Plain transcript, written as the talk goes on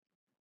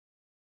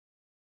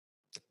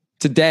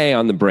today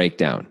on the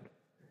breakdown.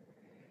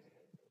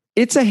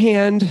 It's a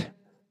hand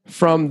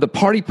from the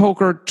Party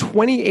Poker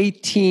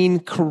 2018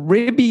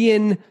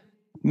 Caribbean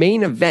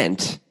main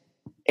event.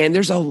 And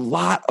there's a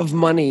lot of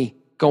money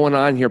going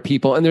on here,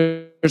 people. And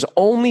there's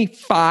only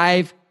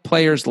 5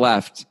 players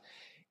left.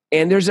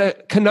 And there's a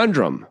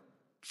conundrum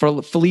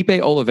for Felipe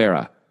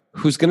Oliveira,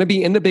 who's going to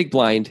be in the big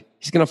blind.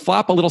 He's going to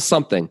flop a little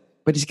something,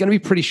 but he's going to be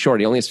pretty short.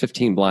 He only has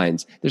 15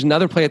 blinds. There's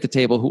another player at the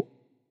table who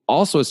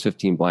also has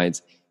 15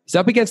 blinds. He's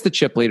up against the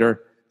chip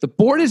leader. The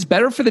board is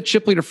better for the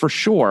chip leader for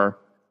sure,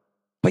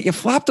 but you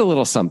flopped a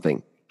little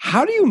something.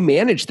 How do you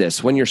manage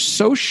this when you're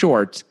so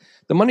short?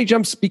 The money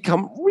jumps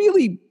become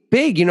really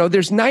big. You know,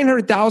 there's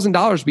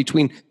 $900,000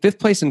 between 5th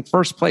place and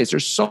 1st place.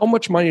 There's so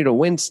much money to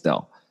win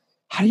still.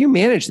 How do you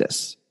manage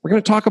this? We're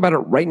going to talk about it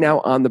right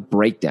now on the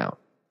breakdown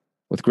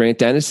with Grant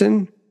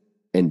Dennison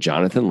and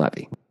Jonathan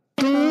Levy.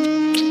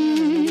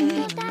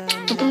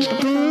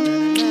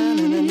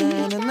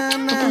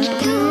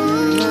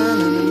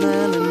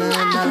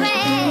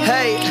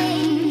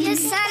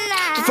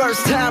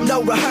 First time,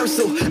 no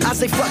rehearsal. I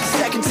say fuck the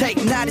second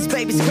take. Not his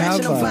baby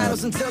scratching on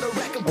finals until the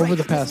record. Over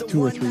the past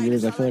 2 or 3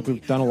 years, I feel like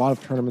we've done a lot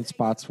of tournament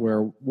spots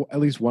where at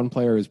least one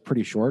player is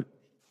pretty short.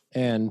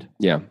 And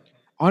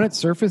on its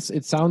surface,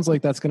 it sounds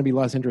like that's going to be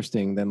less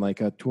interesting than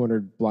like a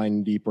 200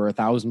 blind deep or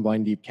 1,000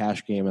 blind deep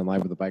cash game in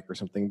Live with a Bike or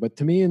something. But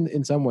to me,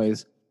 in some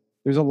ways,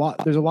 there's a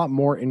lot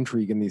more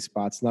intrigue in these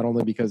spots, not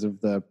only because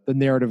of the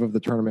narrative of the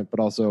tournament, but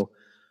also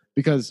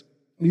because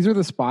these are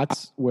the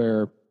spots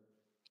where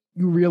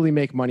you really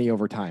make money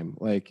over time.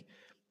 Like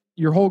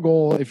your whole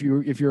goal, if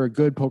you're a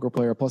good poker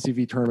player, plus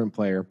EV tournament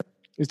player,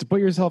 is to put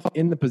yourself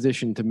in the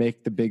position to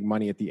make the big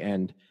money at the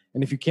end.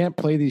 And if you can't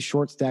play these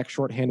short stack,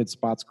 short-handed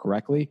spots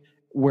correctly,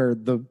 where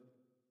the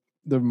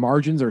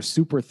margins are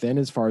super thin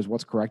as far as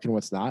what's correct and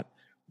what's not,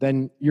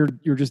 then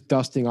you're just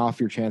dusting off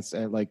your chance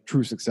at like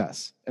true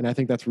success. And I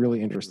think that's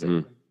really interesting.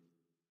 Mm-hmm.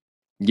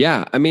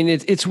 Yeah, I mean,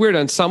 it's weird.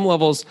 On some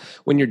levels,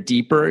 when you're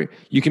deeper,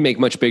 you can make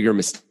much bigger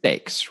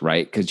mistakes,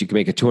 right? Because you can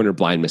make a 200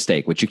 blind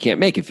mistake, which you can't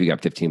make if you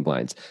got 15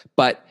 blinds.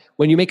 But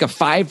when you make a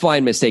 5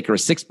 blind mistake or a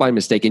 6 blind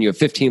mistake and you have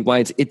 15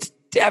 blinds, it's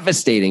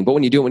devastating. But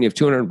when you do it when you have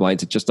 200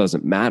 blinds, it just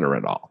doesn't matter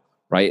at all,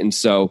 right? And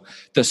so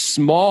the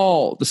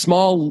small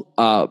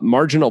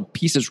marginal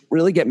pieces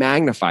really get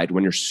magnified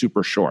when you're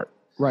super short.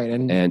 Right,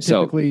 and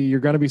typically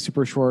you're going to be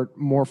super short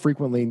more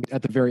frequently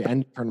at the very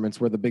end of tournaments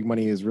where the big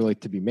money is really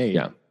to be made.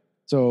 Yeah.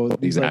 So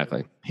these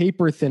exactly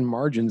paper thin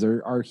margins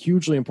are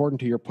hugely important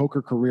to your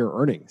poker career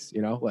earnings.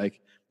 You know,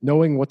 like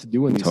knowing what to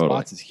do in these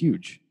spots is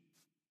huge.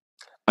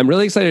 I'm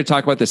really excited to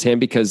talk about this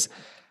hand because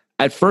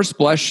at first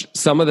blush,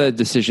 some of the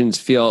decisions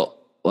feel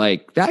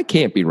like that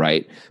can't be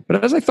right.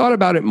 But as I thought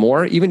about it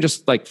more, even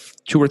just like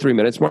 2 or 3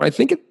 minutes more, I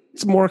think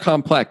it's more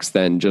complex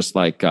than just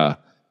like an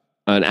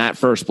at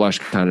first blush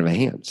kind of a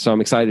hand. So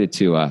I'm excited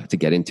to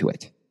get into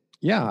it.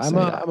 Yeah, I'm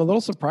a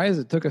little surprised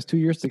it took us 2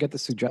 years to get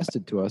this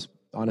suggested to us.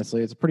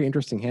 Honestly, it's a pretty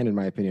interesting hand in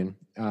my opinion.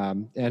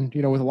 And,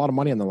 you know, with a lot of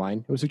money on the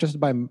line, it was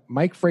suggested by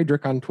Mike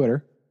Friedrich on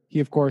Twitter. He,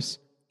 of course,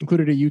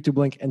 included a YouTube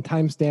link and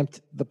timestamped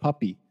the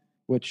puppy,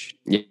 which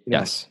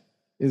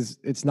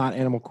it's not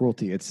animal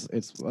cruelty. It's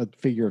a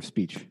figure of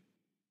speech.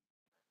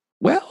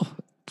 Well,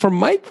 for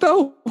Mike,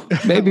 though,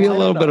 maybe a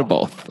little bit of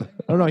both. I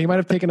don't know. He might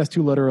have taken us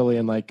too literally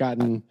and like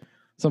gotten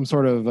some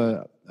sort of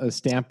a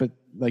stamp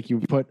like you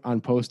put on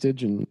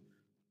postage and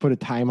put a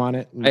time on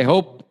it.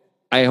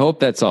 I hope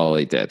that's all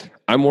he did.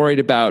 I'm worried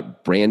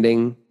about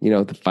branding, you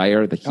know, the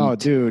fire, the heat. Oh,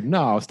 dude,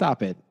 no,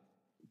 stop it.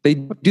 They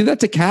do that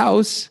to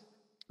cows.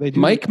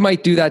 Mike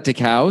might do that to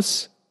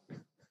cows.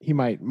 He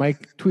might.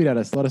 Mike, tweet at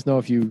us. Let us know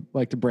if you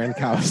like to brand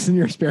cows in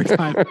your spare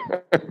time.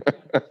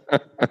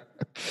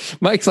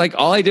 Mike's like,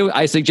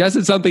 I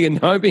suggested something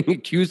and now I'm being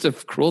accused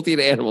of cruelty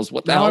to animals.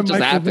 What the hell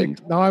just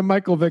happened? Now I'm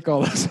Michael Vick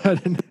all of a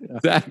sudden.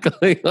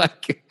 Exactly.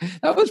 Like,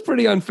 that was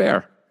pretty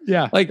unfair.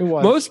 Yeah, like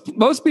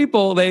most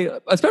people,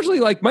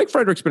 especially like Mike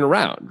Frederick's been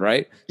around,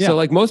 right? Yeah. So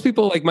like most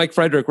people like Mike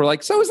Frederick were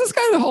like, so is this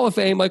guy in the Hall of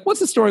Fame? Like, what's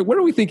the story? Where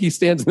do we think he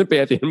stands in the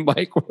pantheon?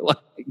 Mike, we're like,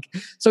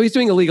 so he's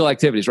doing illegal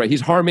activities, right? He's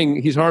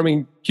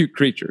harming cute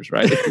creatures,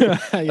 right?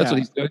 That's what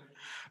he's doing.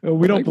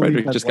 We don't Mike believe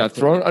Frederick just got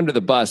thrown under the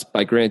bus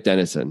by Grant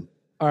Dennison.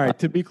 All right,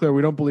 to be clear,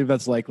 we don't believe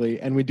that's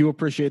likely, and we do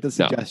appreciate the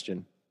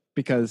suggestion.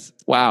 Because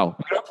wow,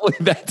 I don't believe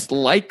that's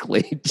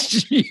likely.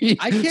 Jeez.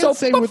 I can't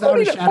say without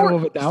a shadow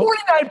of a doubt.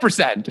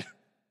 49%.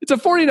 It's a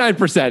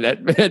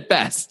 49% at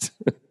best.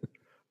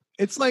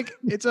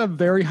 It's a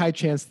very high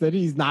chance that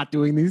he's not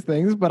doing these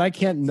things, but I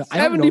can't.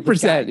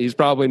 70% he's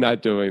probably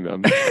not doing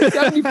them.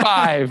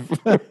 75.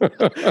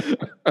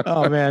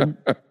 Oh man,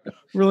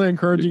 really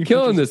encouraging. You're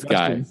killing this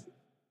guy,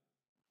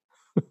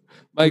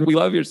 Mike. We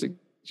love your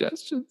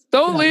suggestions.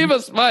 Don't leave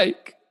us,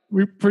 Mike.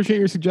 We appreciate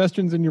your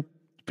suggestions and your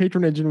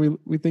patronage, and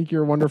we think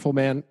you're a wonderful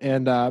man.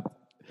 And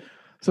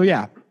so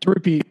yeah, to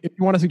repeat, if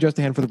you want to suggest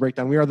a hand for the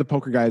breakdown, we are the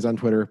Poker Guys on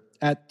Twitter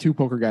at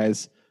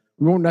 2PokerGuys.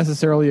 We won't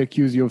necessarily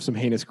accuse you of some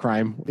heinous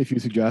crime if you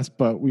suggest,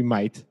 but we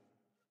might.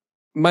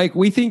 Mike,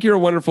 we think you're a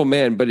wonderful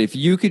man, but if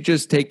you could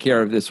just take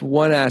care of this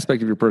one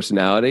aspect of your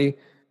personality,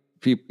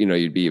 people,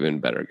 you'd be even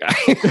better guy.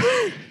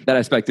 That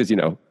aspect is,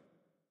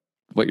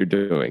 what you're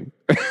doing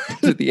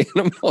to the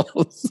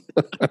animals.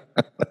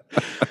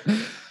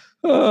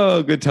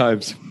 Oh, good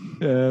times.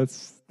 Yeah,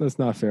 that's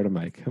not fair to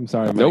Mike. I'm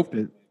sorry, Mike. Nope.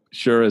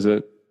 Sure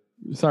isn't.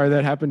 Sorry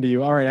that happened to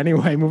you. All right.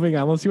 Anyway, moving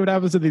on. Let's see what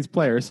happens to these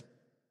players.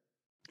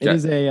 It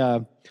is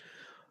the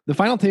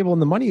final table,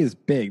 and the money is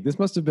big. This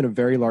must have been a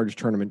very large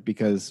tournament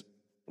because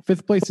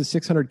fifth place is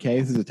 $600K.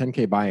 This is a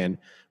 $10K buy-in,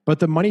 but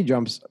the money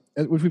jumps,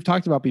 which we've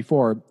talked about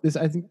before.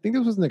 I think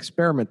this was an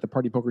experiment that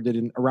Party Poker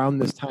did around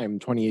this time,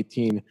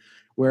 2018,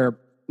 where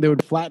they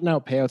would flatten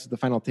out payouts at the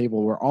final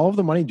table, where all of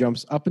the money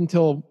jumps up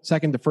until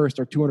second to first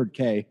are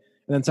 $200K, and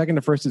then second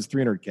to first is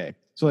 $300K.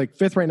 So like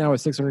fifth right now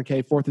is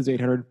 $600K, fourth is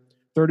 $800,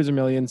 third is $1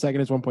 million, second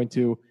is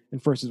 1.2,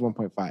 and first is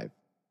 1.5.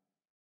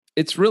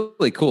 It's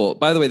really cool.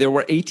 By the way, there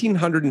were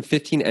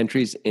 1,815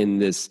 entries in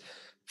this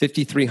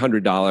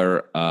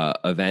 $5,300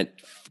 event,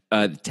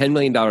 $10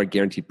 million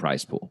guaranteed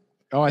prize pool.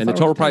 Oh, and the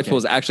total prize pool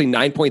is actually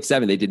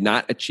 9.7. They did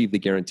not achieve the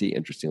guarantee,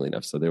 interestingly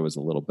enough. So there was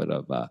a little bit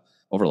of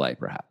overlay,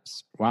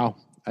 perhaps. Wow,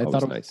 I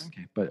thought it was nice,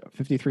 but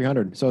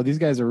 5,300. So these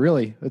guys are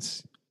really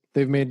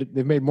they've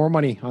made more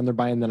money on their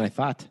buy-in than I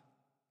thought.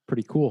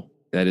 Pretty cool.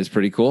 That is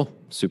pretty cool.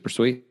 Super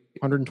sweet.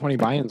 120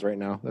 buy-ins right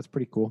now. That's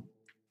pretty cool.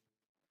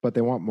 But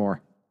they want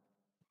more.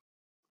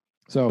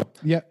 So,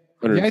 yeah.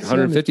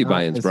 150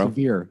 buy-ins, bro.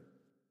 Severe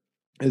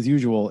as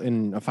usual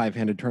in a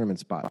 5-handed tournament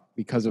spot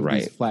because of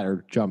these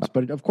flatter jumps.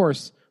 But of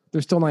course,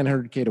 there's still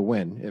 $900K to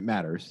win. It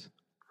matters.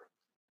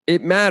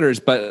 It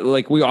matters, but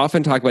like we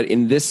often talk about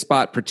in this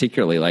spot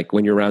particularly, like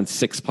when you're around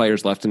 6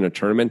 players left in a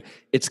tournament,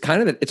 it's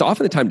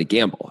often the time to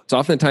gamble. It's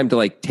often the time to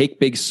like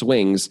take big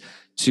swings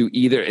to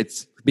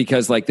it's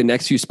because like the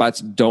next few spots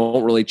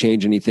don't really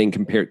change anything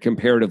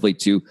comparatively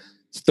to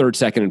third,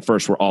 second, and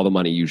first where all the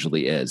money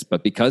usually is.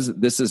 But because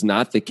this is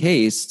not the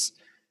case,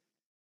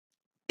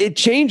 it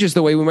changes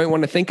the way we might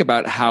want to think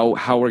about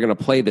how we're going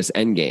to play this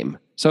end game.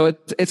 So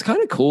it's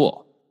kind of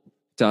cool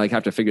to like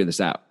have to figure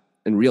this out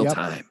in real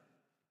time.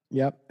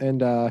 Yep. And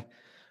the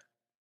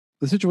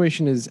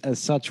situation is as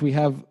such. We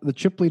have the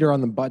chip leader on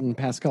the button,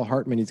 Pascal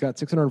Hartman. He's got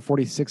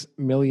 646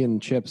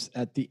 million chips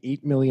at the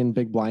 8 million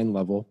big blind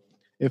level.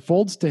 It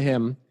folds to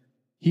him.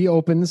 He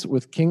opens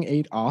with King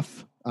 8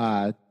 off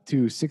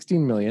to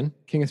 16 million,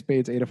 King of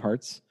Spades, 8 of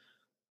Hearts.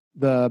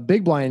 The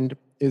big blind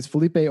is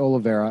Felipe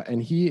Oliveira,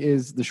 and he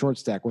is the short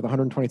stack with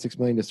 126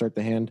 million to start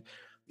the hand.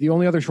 The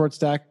only other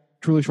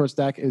truly short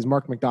stack, is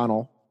Mark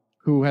McDonnell,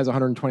 who has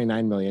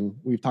 129 million.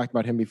 We've talked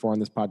about him before on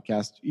this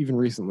podcast, even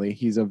recently.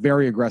 He's a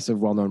very aggressive,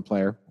 well-known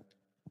player.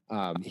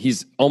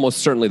 He's almost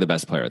certainly the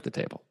best player at the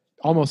table.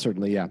 Almost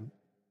certainly, yeah.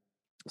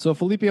 So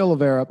Felipe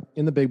Oliveira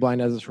in the big blind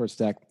as a short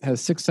stack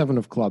has 6-7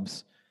 of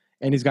clubs,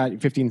 and he's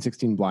got 15,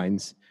 16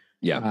 blinds.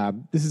 Yeah.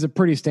 This is a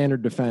pretty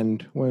standard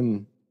defend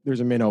when there's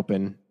a min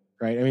open,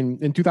 right? I mean,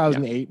 in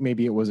 2008,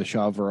 maybe it was a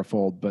shove or a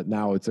fold, but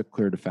now it's a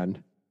clear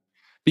defend.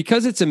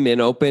 Because it's a min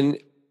open,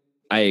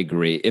 I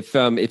agree. If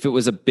it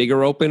was a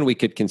bigger open, we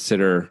could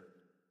consider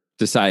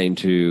deciding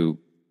to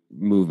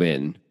move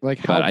in. Like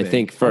how big? I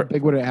think how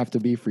big would it have to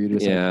be for you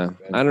to? Yeah,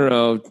 I don't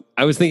know.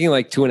 I was thinking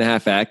like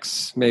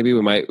 2.5x. Maybe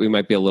we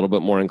might be a little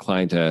bit more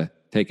inclined to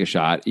take a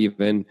shot.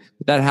 Even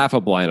that half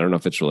a blind, I don't know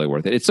if it's really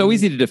worth it. It's so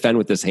easy to defend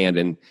with this hand,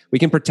 and we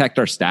can protect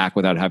our stack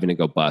without having to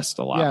go bust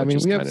a lot. Yeah, I mean,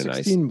 we have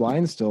 16 nice.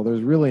 blinds still.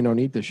 There's really no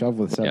need to shove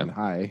with 7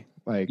 high.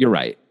 Like you're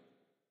right.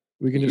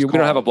 We can just we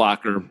don't have a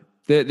blocker.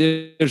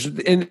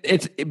 And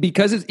it's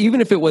because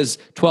even if it was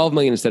 12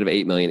 million instead of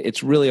 8 million,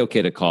 it's really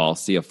okay to call,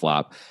 see a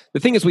flop. The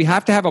thing is, we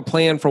have to have a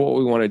plan for what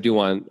we want to do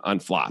on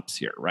flops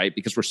here, right?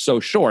 Because we're so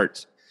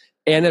short.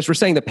 And as we're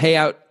saying, the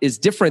payout is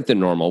different than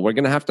normal. We're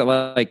going to have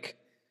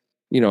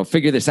to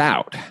figure this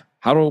out.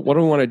 What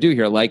do we want to do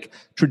here? Like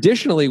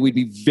traditionally, we'd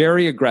be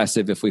very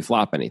aggressive if we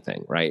flop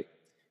anything, right?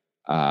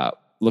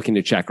 Looking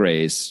to check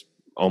raise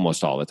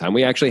almost all the time.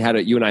 We actually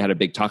you and I had a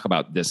big talk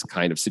about this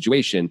kind of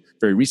situation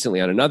very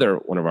recently on another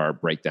one of our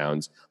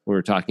breakdowns. We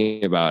were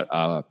talking about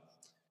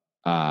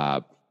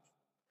João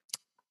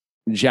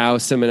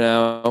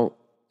Simonal.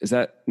 Is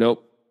that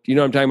nope? Do you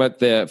know what I'm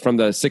talking about? From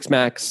the 6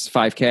 max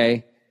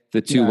 5K,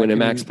 the 2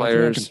 Winamax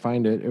players. I can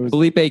find it. It was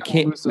Felipe Pierre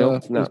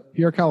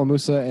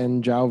Calamusa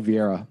and João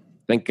Vieira.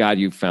 Thank God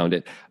you found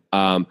it.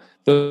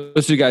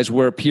 Those 2 guys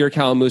were Pierre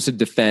Calamusa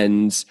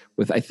defends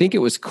with, I think it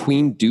was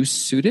Queen Deuce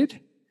suited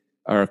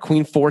or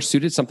Queen 4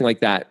 suited, something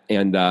like that.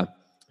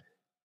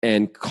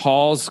 And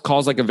calls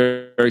like a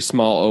very, very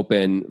small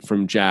open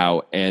from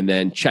João, and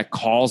then check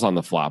calls on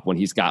the flop when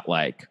he's got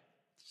like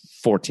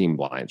 14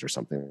 blinds or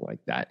something like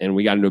that. And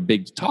we got into a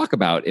big talk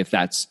about if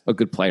that's a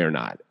good play or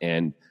not.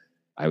 And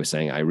I was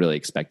saying I really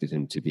expected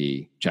him to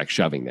be check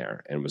shoving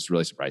there and was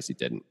really surprised he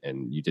didn't.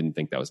 And you didn't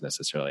think that was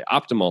necessarily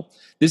optimal.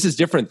 This is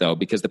different though,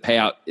 because the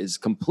payout is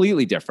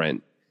completely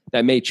different.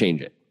 That may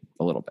change it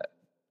a little bit.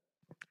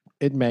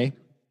 It may.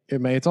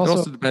 It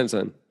also depends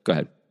on, go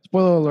ahead.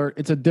 Spoiler alert,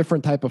 it's a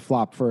different type of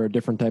flop for a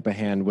different type of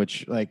hand,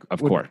 which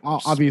of course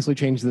obviously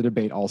change the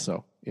debate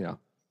also,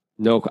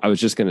 No, I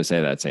was just going to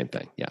say that same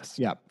thing. Yes.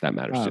 Yeah. That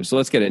matters too. So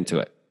let's get into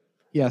it.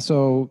 Yeah.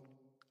 So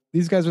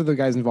these guys are the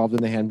guys involved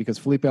in the hand because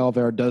Felipe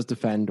Oliveira does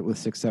defend with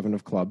 6-7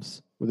 of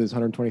clubs with his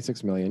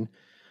 126 million.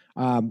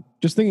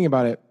 Just thinking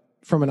about it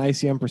from an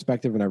ICM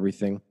perspective and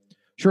everything,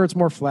 sure, it's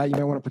more flat. You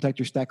might want to protect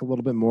your stack a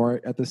little bit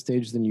more at this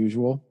stage than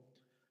usual.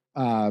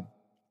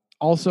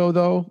 Also,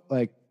 though,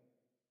 like,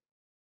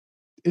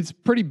 it's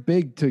pretty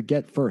big to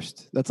get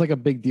first. That's like a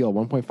big deal.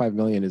 1.5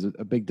 million is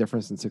a big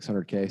difference in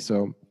 600K.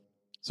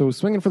 So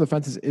swinging for the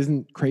fences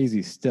isn't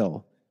crazy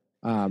still.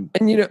 And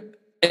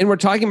we're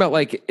talking about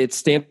like it's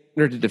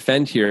standard to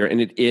defend here,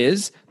 and it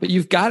is, but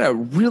you've got a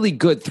really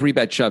good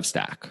 3-bet shove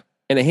stack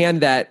and a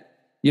hand that,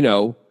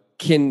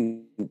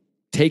 can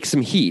take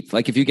some heat.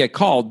 Like if you get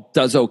called,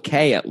 does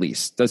okay at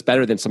least, does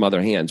better than some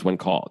other hands when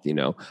called.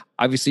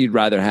 Obviously you'd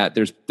rather have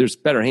there's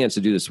better hands to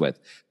do this with,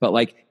 but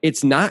like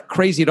it's not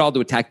crazy at all to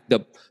attack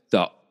the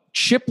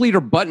chip leader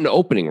button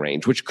opening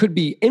range, which could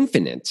be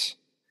infinite,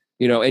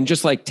 and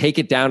just like take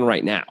it down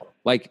right now.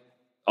 Like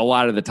a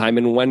lot of the time,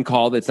 and when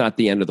called, it's not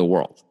the end of the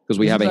world because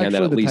we have a hand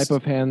that at least type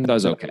of hand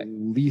does okay. At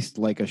least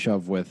like a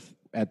shove with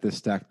at this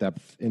stack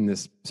depth in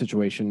this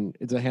situation.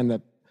 It's a hand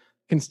that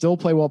can still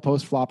play well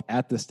post flop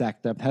at the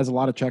stack depth, has a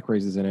lot of check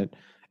raises in it,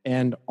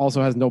 and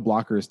also has no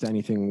blockers to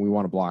anything we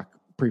want to block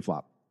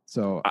pre-flop.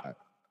 So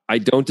I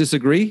don't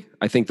disagree.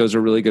 I think those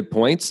are really good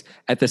points.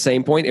 At the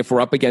same point, if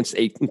we're up against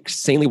a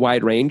insanely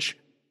wide range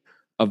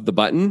of the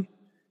button,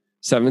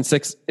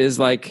 7-6 is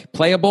like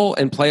playable,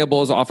 and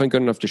playable is often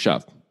good enough to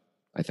shove,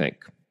 I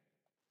think.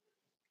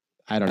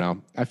 I don't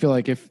know. I feel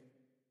like if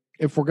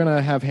we're going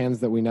to have hands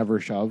that we never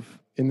shove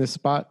in this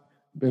spot,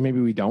 maybe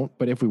we don't,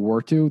 but if we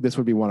were to, this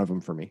would be one of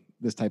them for me,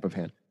 this type of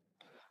hand.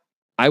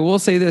 I will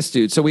say this,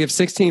 dude. So we have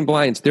 16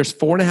 blinds. There's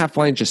 4.5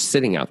 blinds just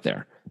sitting out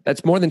there.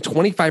 That's more than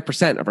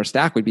 25% of our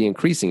stack would be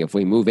increasing if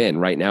we move in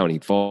right now and he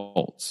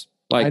folds.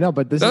 Like, I know,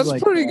 but that's is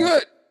like, pretty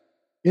good.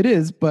 It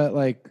is, but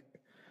like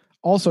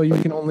also you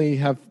can only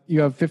have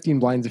 15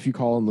 blinds if you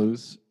call and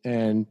lose,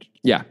 and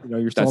you're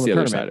still that's in the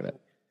other side of it.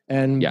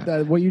 And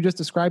what you just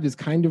described is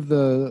kind of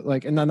the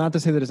like, and not to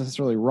say that it's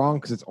necessarily wrong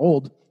because it's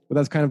old, but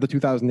that's kind of the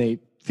 2008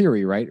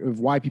 theory, right? Of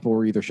why people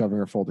were either shoving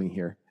or folding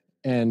here.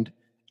 And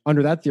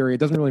under that theory, it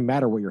doesn't really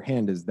matter what your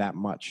hand is that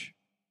much,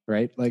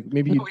 right? Like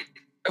maybe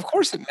of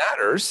course it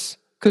matters,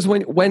 because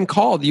when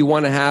called, you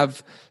want to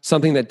have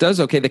something that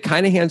does okay. The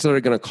kind of hands that are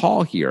going to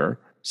call here,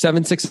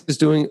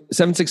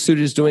 7-6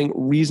 suited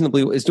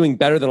is doing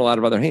better than a lot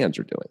of other hands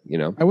are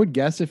doing. I would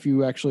guess if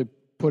you actually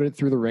put it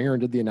through the ringer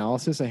and did the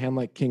analysis, a hand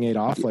like King 8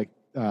 off, like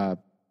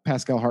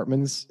Pascal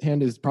Hartman's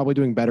hand, is probably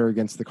doing better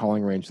against the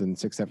calling range than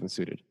 6-7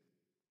 suited,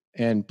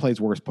 and plays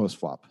worse post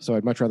flop. So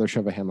I'd much rather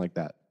shove a hand like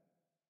that.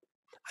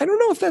 I don't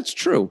know if that's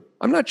true.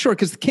 I'm not sure,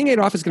 because the King 8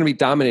 off is going to be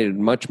dominated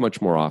much,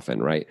 much more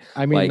often, right?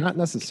 I mean, not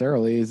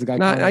necessarily. Is the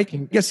guy? I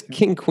guess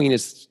King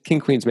Queen's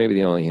maybe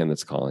the only hand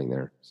that's calling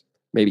there.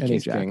 Maybe King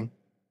Jack. King.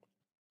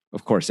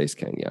 Of course, Ace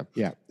King.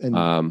 Yeah.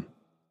 And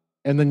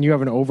then you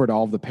have an over to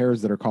all of the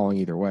pairs that are calling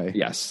either way.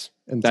 Yes,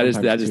 and that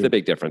is the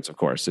big difference. Of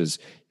course,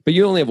 but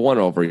you only have one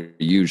over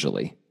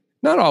usually.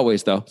 Not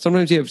always though.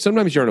 Sometimes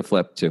you're in a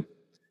flip too.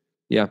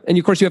 Yeah, and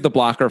of course you have the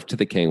blocker to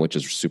the king, which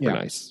is super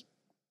nice.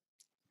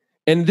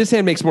 And this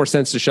hand makes more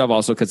sense to shove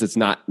also because it's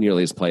not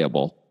nearly as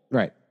playable,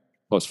 right?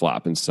 Post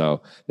flop, and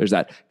so there's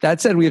that.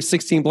 That said, we have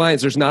 16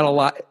 blinds. There's not a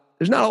lot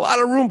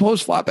of room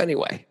post flop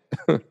anyway.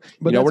 But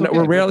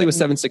we're rarely with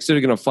 7-6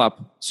 suited going to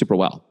flop super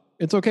well.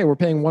 It's okay. We're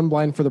paying one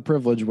blind for the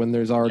privilege when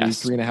there's already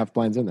 3.5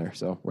 blinds in there,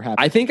 so we're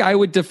happy. I think I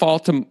would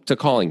default to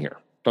calling here.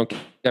 Don't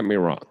get me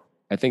wrong.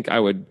 I think I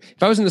would.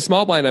 If I was in the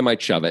small blind, I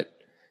might shove it.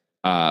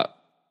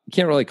 You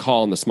can't really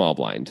call in the small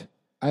blind.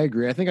 I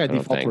agree. I think I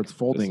default towards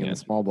folding in the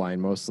small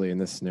blind mostly in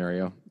this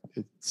scenario.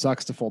 It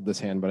sucks to fold this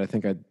hand, but I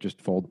think I'd just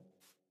fold.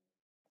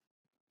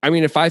 I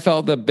mean, if I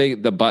felt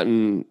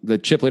the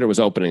chip leader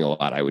was opening a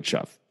lot, I would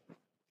shove.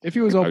 If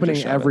he was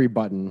opening every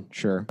button,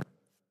 sure.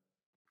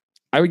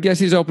 I would guess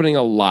he's opening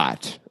a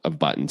lot of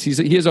buttons.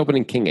 He is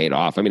opening King 8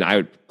 off. I mean, I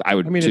would.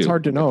 I mean, it's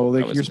hard to know.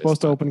 Like you're supposed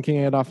to open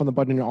King 8 off on the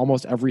button in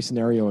almost every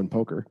scenario in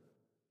poker.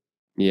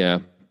 Yeah,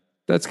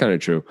 that's kind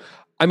of true.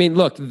 I mean,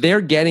 look,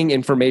 they're getting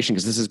information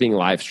because this is being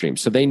live streamed,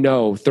 so they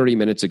know 30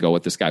 minutes ago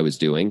what this guy was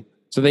doing.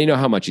 So they know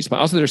how much he's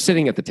playing. Also, they're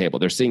sitting at the table.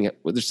 They're seeing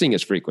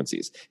his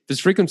frequencies. If his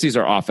frequencies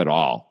are off at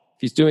all,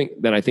 if he's doing,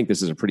 then I think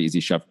this is a pretty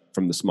easy shove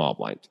from the small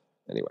blind.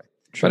 Anyway,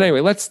 sure. But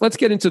anyway, let's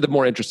get into the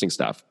more interesting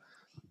stuff.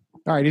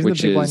 All right, he's in the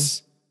big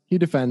blind. He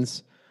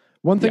defends.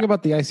 One thing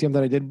about the ICM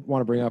that I did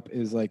want to bring up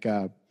is like,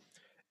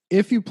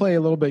 if you play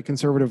a little bit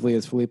conservatively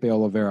as Felipe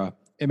Oliveira,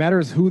 it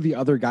matters who the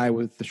other guy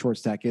with the short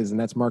stack is, and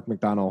that's Mark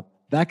McDonald.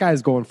 That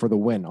guy's going for the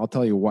win. I'll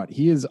tell you what,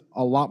 he is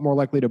a lot more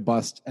likely to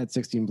bust at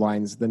 16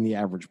 blinds than the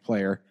average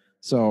player.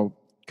 So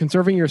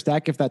conserving your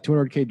stack, if that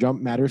 200K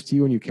jump matters to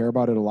you and you care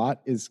about it a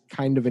lot, is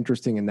kind of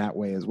interesting in that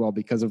way as well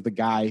because of the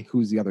guy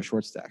who's the other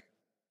short stack.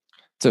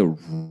 It's a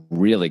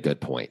really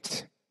good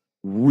point.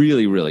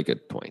 Really, really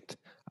good point.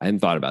 I hadn't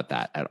thought about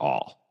that at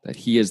all. That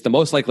he is the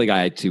most likely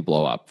guy to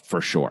blow up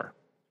for sure.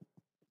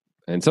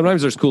 And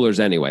sometimes there's coolers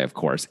anyway, of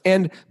course.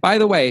 And by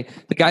the way,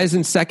 the guys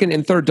in second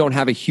and third don't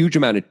have a huge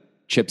amount of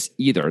chips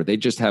either. They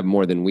just have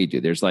more than we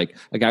do. There's like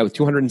a guy with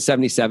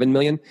 277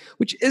 million,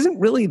 which isn't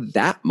really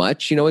that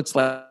much. It's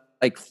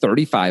like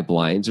 35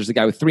 blinds. There's a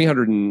guy with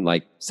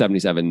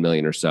 377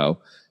 million or so.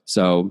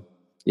 So,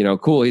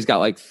 cool. He's got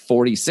like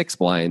 46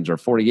 blinds or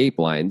 48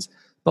 blinds,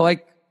 but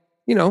like,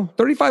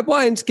 35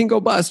 blinds can go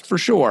bust for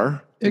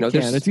sure. It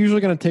can. It's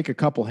usually going to take a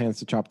couple hands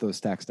to chop those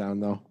stacks down,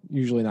 though.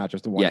 Usually not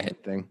just a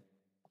one-hit thing.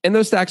 And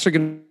those stacks are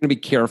going to be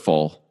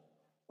careful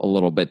a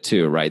little bit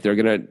too, right?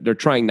 They're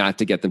trying not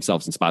to get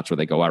themselves in spots where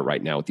they go out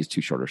right now with these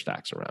two shorter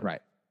stacks around.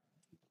 Right.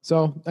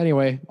 So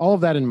anyway, all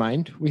of that in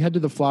mind, we head to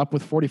the flop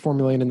with 44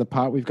 million in the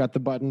pot. We've got the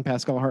button,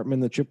 Pascal Hartman,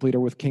 the chip leader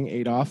with king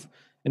 8 off,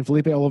 and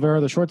Felipe Oliveira,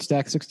 the short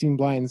stack, 16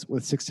 blinds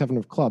with 6-7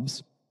 of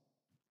clubs.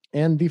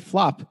 And the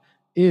flop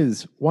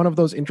is one of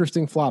those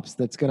interesting flops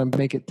that's going to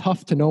make it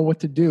tough to know what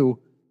to do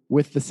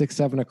with the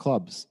 6-7 of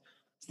clubs.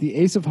 It's the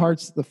ace of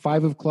hearts, the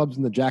 5 of clubs,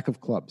 and the jack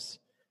of clubs.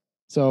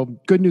 So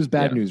good news,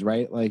 bad news,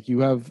 right? Like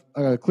you have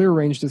a clear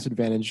range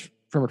disadvantage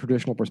from a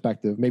traditional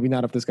perspective. Maybe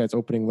not if this guy's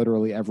opening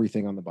literally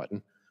everything on the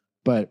button,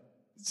 but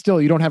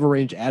still you don't have a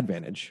range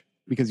advantage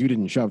because you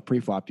didn't shove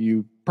pre-flop.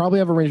 You probably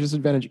have a range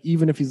disadvantage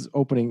even if he's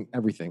opening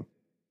everything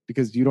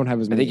because you don't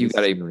have as many. I think you've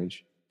got a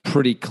range.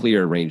 Pretty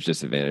clear range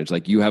disadvantage.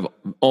 Like you have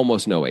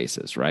almost no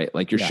aces, right?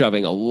 Like you're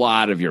shoving a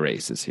lot of your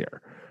aces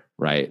here,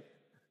 right?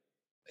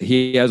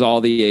 He has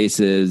all the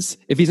aces.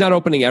 If he's not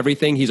opening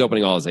everything, he's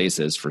opening all his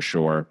aces for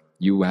sure.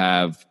 You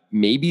have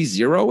maybe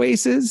 0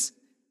 aces,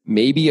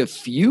 maybe a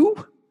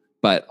few,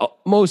 but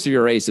most of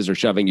your aces are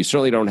shoving. You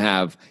certainly don't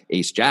have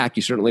ace jack.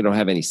 You certainly don't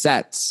have any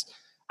sets.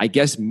 I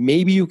guess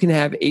maybe you can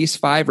have ace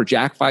 5 or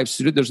jack 5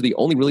 suited. Those are the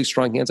only really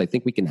strong hands I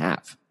think we can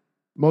have.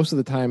 Most of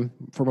the time,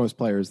 for most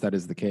players, that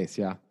is the case,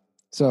 yeah.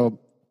 So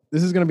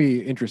this is going to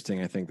be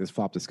interesting, I think, this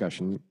flop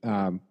discussion.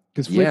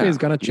 Because Felipe is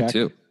going to check.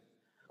 Too.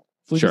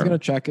 Felipe's going to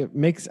check.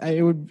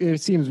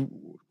 It seems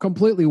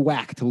completely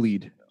whack to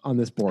lead on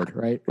this board,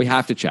 right? We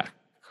have to check.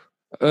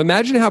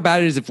 Imagine how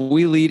bad it is if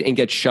we lead and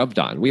get shoved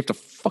on. We have to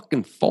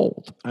fucking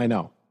fold. I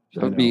know.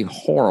 That would be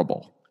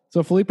horrible.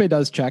 So Felipe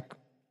does check,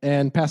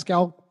 and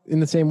Pascal, in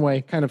the same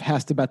way, kind of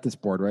has to bet this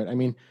board, right? I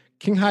mean,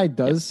 King High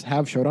does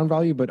have showdown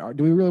value, but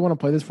do we really want to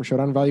play this for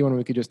showdown value when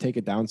we could just take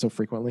it down so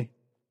frequently?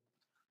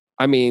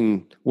 I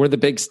mean, we're the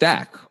big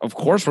stack. Of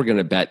course we're going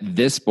to bet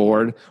this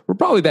board. We're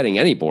probably betting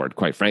any board,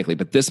 quite frankly,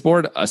 but this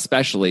board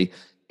especially.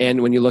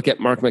 And when you look at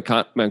Mark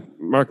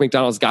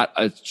McDonald's got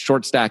a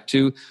short stack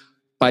too.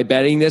 By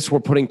betting this, we're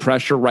putting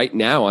pressure right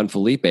now on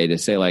Felipe to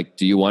say, like,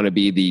 do you want to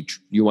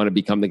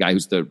become the guy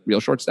who's the real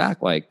short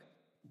stack? Like,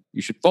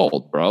 you should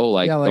fold, bro.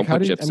 Like, don't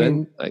put chips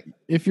in. Like,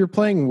 if you're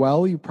playing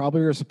well, you probably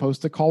are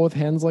supposed to call with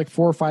hands like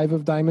 4 or 5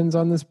 of diamonds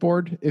on this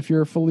board if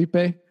you're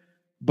Felipe.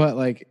 But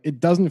like, it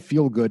doesn't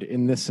feel good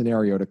in this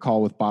scenario to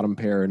call with bottom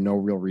pair and no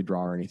real redraw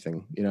or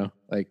anything,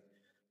 Like,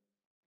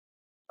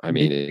 I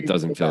mean, it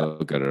doesn't feel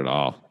good at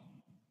all.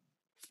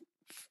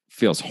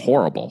 Feels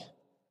horrible.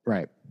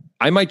 Right.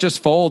 I might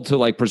just fold to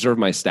like preserve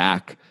my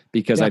stack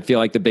because I feel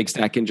like the big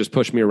stack can just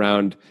push me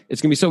around. It's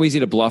going to be so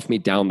easy to bluff me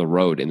down the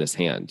road in this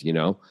hand,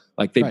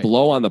 Like they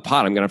blow on the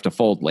pot, I'm going to have to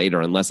fold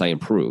later unless I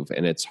improve.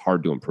 And it's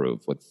hard to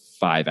improve with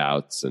 5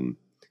 outs. And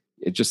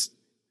it just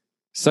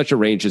such a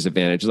range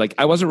disadvantage. Like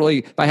I wasn't really,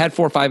 if I had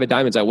 4 or 5 of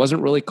diamonds, I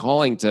wasn't really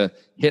calling to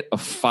hit a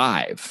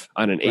 5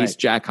 on an ace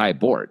jack high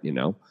board,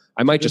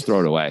 I might just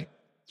throw it away.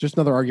 Just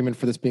another argument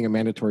for this being a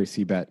mandatory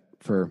C bet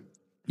for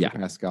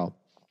Pascal.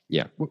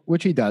 Yeah.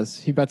 Which he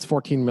does. He bets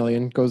 14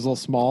 million, goes a little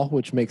small,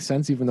 which makes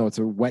sense. Even though it's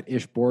a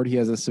wet-ish board, he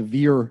has a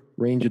severe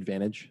range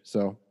advantage.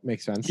 So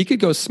makes sense. He could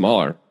go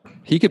smaller.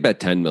 He could bet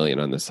 10 million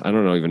on this. I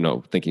don't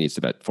even think he needs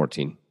to bet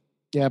 14.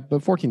 Yeah,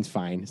 but 14's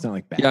fine. It's not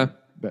like bad. Yeah,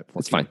 bet 14.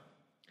 It's fine.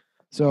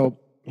 So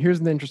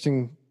here's an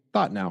interesting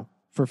thought now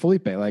for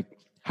Felipe. Like,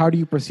 how do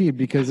you proceed?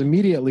 Because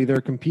immediately there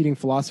are competing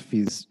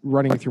philosophies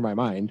running through my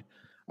mind.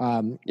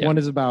 One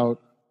is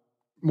about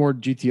more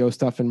GTO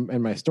stuff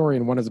in my story,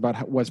 and one is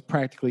about what's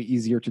practically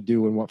easier to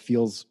do and what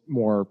feels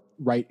more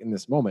right in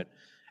this moment.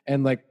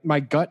 And like my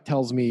gut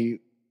tells me,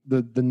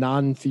 the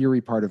non-theory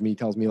part of me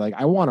tells me like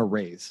I want to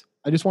raise.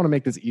 I just want to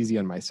make this easy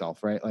on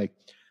myself, right? Like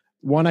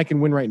 1, I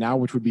can win right now,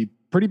 which would be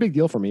pretty big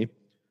deal for me.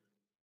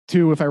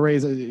 2, if I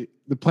raise, the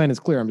plan is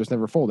clear. I'm just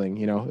never folding.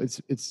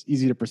 It's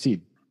easy to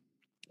proceed.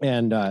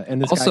 And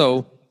this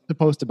also guy is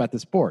supposed to bet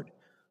this board,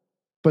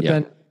 but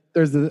then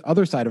there's the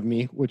other side of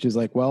me, which is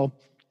like, well,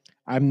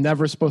 I'm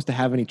never supposed to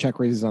have any check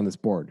raises on this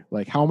board.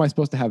 Like, how am I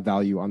supposed to have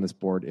value on this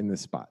board in this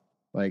spot?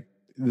 Like,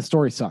 the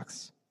story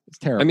sucks. It's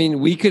terrible. I mean,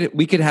 we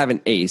could have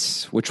an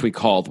ace, which we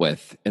called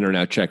with, and are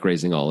now check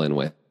raising all in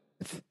with.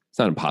 It's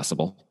not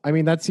impossible. I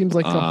mean, that seems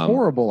like a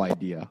horrible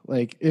idea.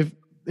 Like, if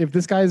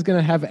this guy is going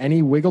to have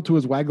any wiggle to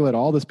his waggle at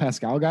all, this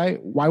Pascal guy,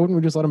 why wouldn't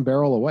we just let him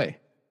barrel away?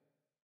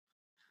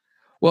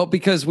 Well,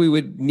 because we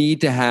would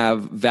need to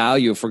have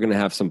value if we're going to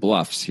have some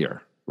bluffs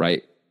here,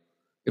 right?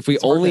 If we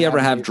only ever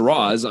have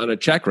draws on a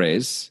check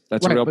raise,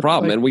 that's a real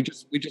problem. Like, and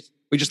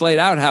we just laid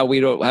out how we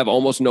don't have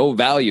almost no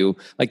value.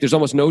 Like there's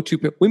almost no 2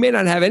 pair. We may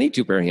not have any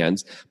 2 pair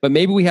hands, but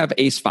maybe we have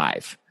ace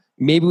 5.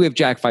 Maybe we have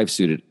jack 5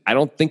 suited. I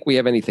don't think we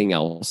have anything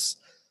else.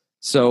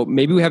 So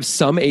maybe we have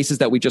some aces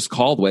that we just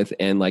called with.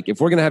 And like, if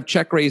we're going to have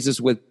check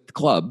raises with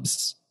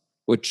clubs,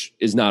 which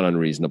is not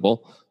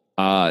unreasonable,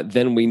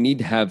 then we need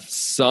to have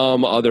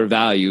some other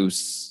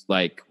values.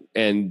 Like,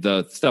 and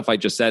the stuff I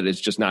just said is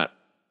just not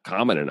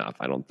common enough.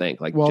 I don't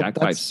think like Jack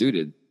 5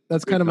 suited.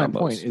 That's kind of my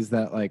point, is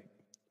that like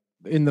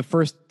in the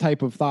first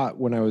type of thought,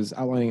 when I was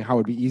outlining how it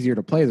would be easier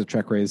to play as a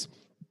check raise,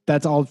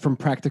 that's all from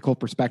practical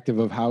perspective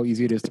of how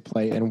easy it is to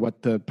play and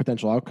what the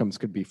potential outcomes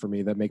could be for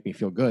me that make me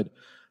feel good.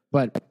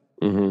 But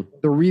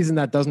the reason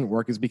that doesn't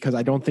work is because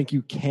I don't think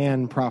you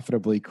can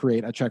profitably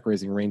create a check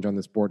raising range on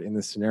this board in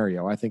this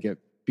scenario. I think it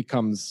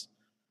becomes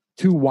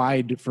too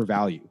wide for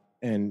value.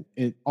 And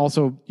it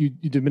also, you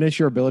diminish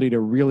your ability to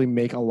really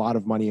make a lot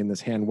of money in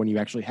this hand when you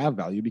actually have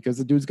value, because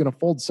the dude's going to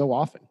fold so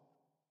often.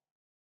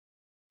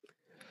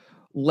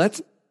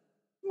 Let's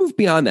move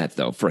beyond that,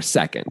 though, for a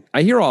second.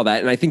 I hear all that,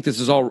 and I think this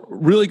is all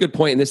really good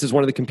point, and this is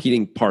one of the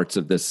competing parts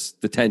of this,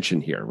 the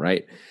tension here,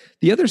 right?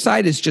 The other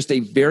side is just a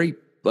very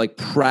like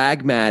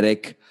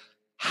pragmatic,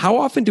 how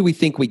often do we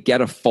think we get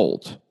a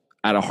fold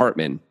out of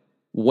Hartman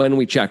when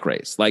we check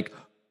raise? Like,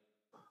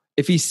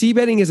 if he's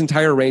c-betting his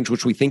entire range,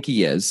 which we think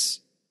he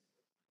is,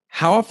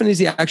 how often is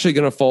he actually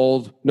going to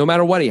fold no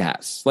matter what he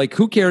has? Like,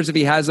 who cares if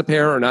he has a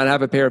pair or not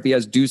have a pair, if he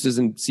has deuces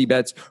and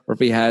c-bets, or if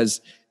he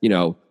has,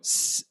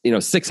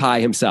 six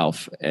high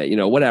himself,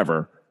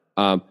 whatever.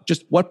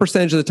 Just what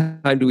percentage of the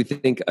time do we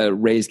think a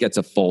raise gets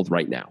a fold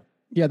right now?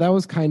 Yeah, that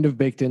was kind of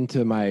baked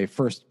into my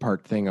first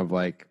part thing of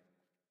like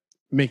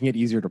making it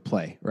easier to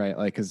play, right?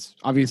 Like, because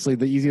obviously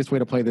the easiest way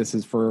to play this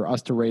is for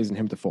us to raise and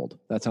him to fold.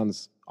 That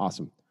sounds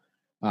awesome.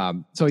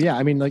 So yeah,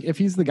 I mean, like if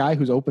he's the guy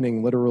who's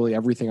opening literally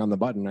everything on the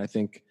button, I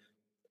think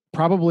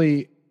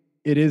probably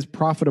it is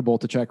profitable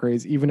to check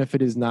raise, even if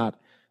it is not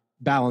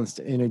balanced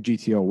in a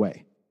GTO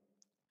way.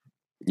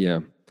 Yeah.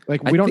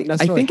 Like we don't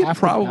necessarily have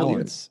to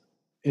balance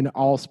in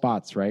all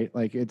spots, right?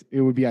 Like it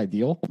would be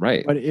ideal.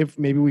 Right. But if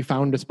maybe we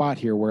found a spot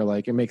here where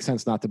like it makes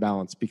sense not to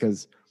balance,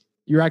 because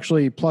you're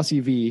actually plus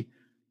EV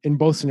in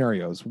both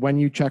scenarios, when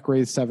you check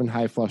raise 7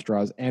 high flush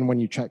draws and when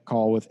you check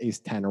call with ace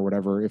 10 or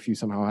whatever, if you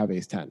somehow have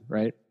ace 10,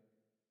 right?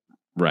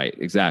 Right,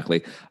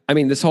 exactly. I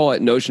mean, this whole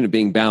notion of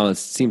being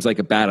balanced seems like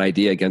a bad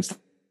idea against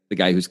the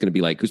guy who's going to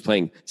be like, who's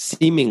playing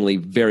seemingly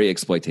very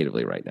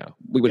exploitatively right now.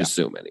 We would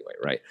assume anyway,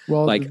 right?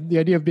 Well, like the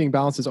idea of being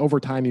balanced is over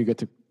time you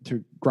get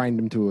to grind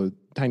him to a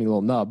tiny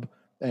little nub,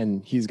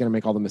 and he's going to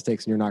make all the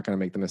mistakes and you're not going to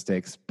make the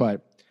mistakes.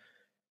 But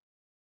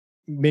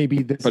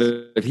maybe this. But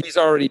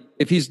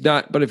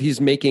if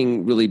he's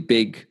making really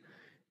big,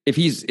 if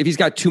he's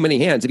got too many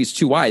hands, if he's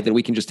too wide, then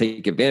we can just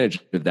take advantage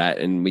of that,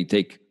 and we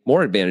take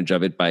more advantage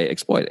of it by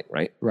exploiting,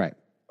 right? Right.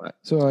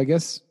 So I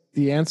guess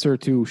the answer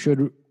to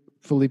should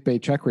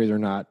Felipe check raise or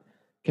not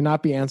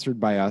cannot be answered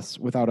by us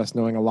without us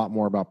knowing a lot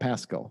more about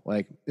Pascal.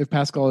 Like if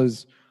Pascal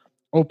is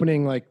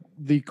opening like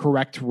the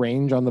correct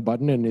range on the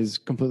button and is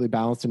completely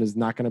balanced and is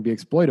not going to be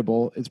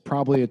exploitable, it's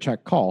probably a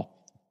check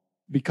call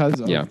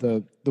because of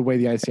the way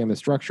the ICM is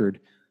structured.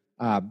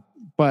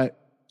 But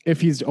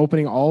if he's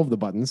opening all of the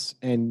buttons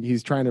and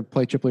he's trying to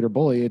play chip leader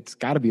bully, it's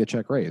got to be a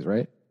check raise,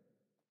 right?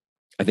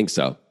 I think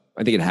so.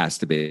 I think it has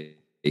to be.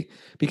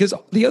 Because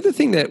the other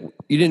thing that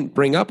you didn't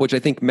bring up, which I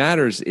think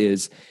matters,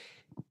 is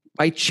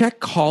by check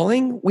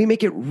calling, we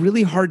make it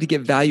really hard to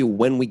get value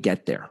when we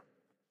get there.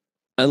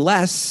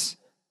 Unless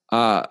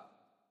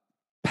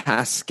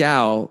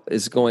Pascal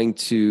is going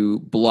to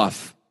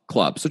bluff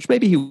clubs, which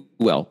maybe he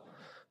will.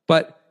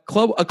 But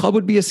a club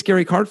would be a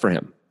scary card for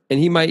him. And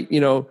he might,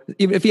 even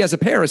if he has a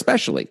pair,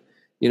 especially,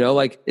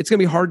 like it's going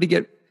to be hard to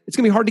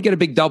get a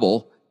big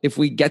double if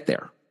we get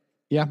there.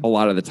 Yeah. A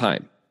lot of the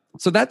time.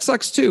 So that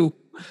sucks too.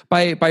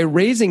 By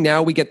raising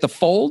now, we get the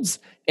folds,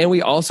 and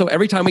we also,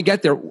 every time we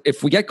get there,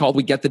 if we get called,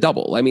 we get the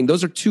double. I mean,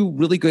 those are two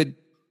really good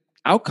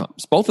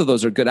outcomes. Both of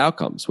those are good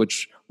outcomes,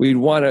 which we'd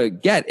want to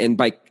get.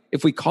 And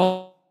if we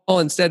call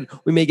instead,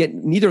 we may get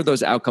neither of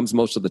those outcomes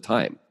most of the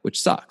time, which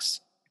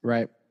sucks.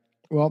 Right.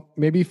 Well,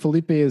 maybe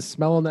Felipe is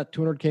smelling that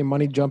 200K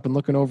money jump and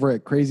looking over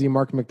at crazy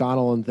Mark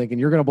McDonald and thinking,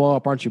 you're going to blow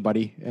up, aren't you,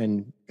 buddy?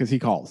 And because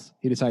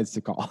he decides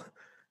to call.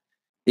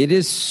 It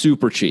is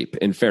super cheap,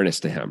 in fairness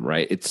to him,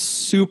 right? It's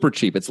super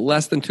cheap. It's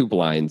less than 2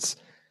 blinds.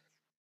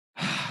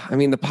 I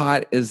mean, the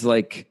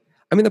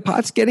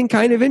pot's getting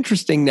kind of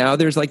interesting now.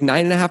 There's like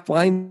 9.5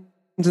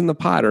 blinds in the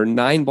pot, or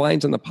 9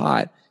 blinds in the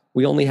pot.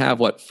 We only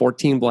have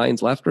 14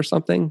 blinds left or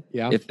something?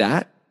 Yeah. If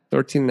that,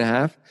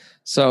 13.5.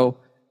 So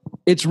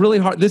it's really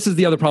hard. This is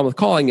the other problem with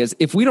calling, is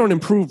if we don't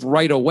improve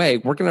right away,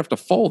 we're going to have to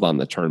fold on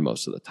the turn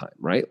most of the time,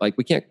 right? Like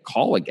we can't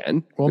call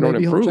again. Well,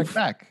 maybe he'll check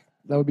back.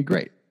 That would be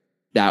great.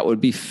 That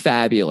would be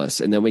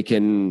fabulous. And then we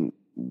can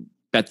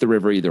bet the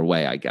river either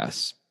way, I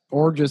guess.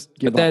 Or just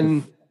give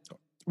up.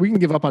 We can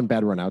give up on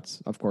bad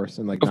runouts, of course.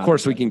 And of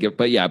course we can give,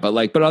 but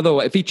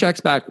otherwise, if he checks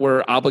back,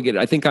 we're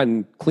obligated. I think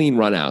on clean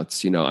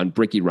runouts, on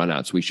bricky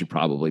runouts, we should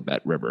probably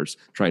bet rivers,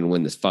 try and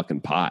win this fucking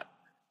pot.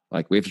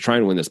 Like we have to try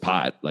and win this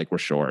pot. Like we're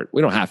short.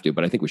 We don't have to,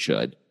 but I think we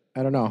should.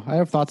 I don't know. I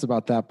have thoughts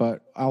about that,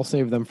 but I'll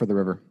save them for the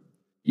river.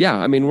 Yeah.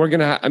 I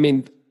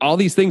mean, all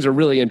these things are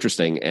really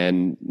interesting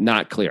and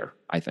not clear,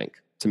 I think.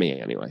 To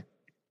me, anyway.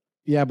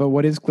 Yeah, but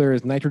what is clear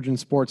is Nitrogen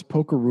Sports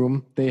Poker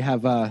Room, they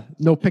have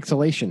no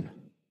pixelation.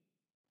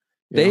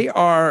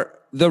 The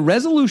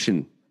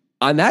resolution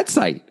on that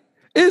site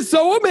is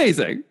so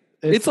amazing.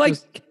 It's like,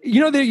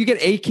 there you get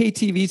 8K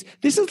TVs.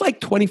 This is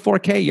like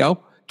 24K,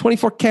 yo.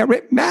 24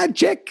 karat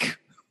magic.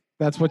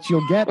 That's what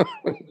you'll get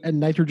at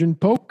Nitrogen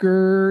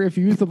Poker. If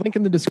you use the link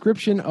in the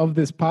description of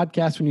this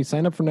podcast, when you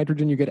sign up for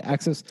Nitrogen, you get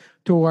access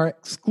to our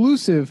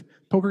exclusive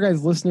Poker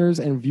Guys listeners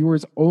and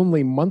viewers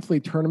only monthly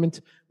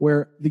tournament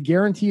where the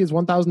guarantee is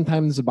 1,000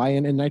 times the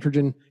buy-in, and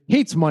Nitrogen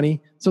hates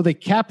money, so they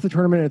cap the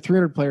tournament at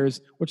 300 players,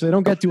 which they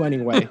don't get to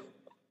anyway.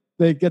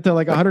 They get to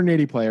like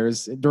 180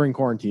 players during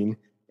quarantine,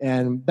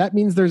 and that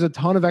means there's a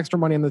ton of extra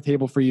money on the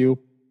table for you.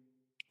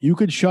 You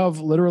could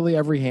shove literally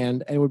every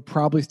hand, and it would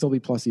probably still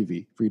be plus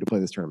EV for you to play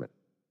this tournament.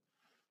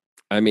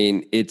 I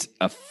mean, it's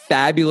a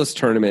fabulous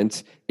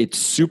tournament. It's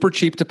super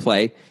cheap to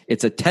play.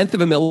 It's a tenth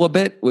of a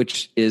millibit,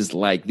 which is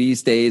like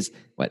these days,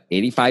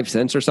 85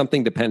 cents or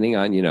something, depending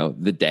on,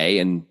 the day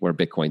and where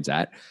Bitcoin's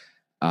at,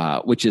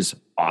 which is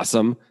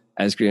awesome.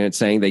 As Grant's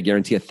saying, they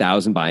guarantee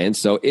 1,000 buy-ins.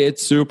 So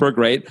it's super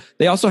great.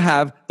 They also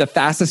have the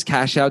fastest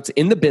cash outs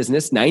in the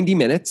business, 90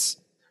 minutes.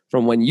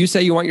 From when you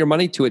say you want your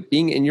money to it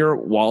being in your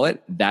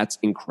wallet, that's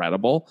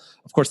incredible.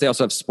 Of course, they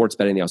also have sports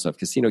betting. They also have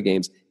casino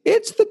games.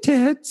 It's the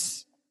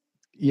tits.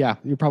 Yeah,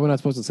 you're probably not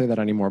supposed to say that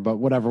anymore, but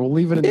whatever. We'll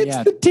leave it in the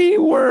ad. It's the T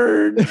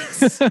word.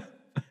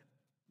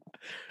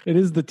 It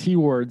is the T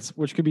words,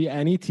 which could be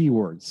any T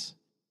words.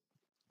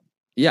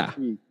 Yeah.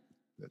 You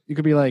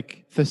could be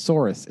like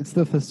thesaurus. It's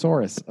the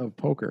thesaurus of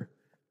poker.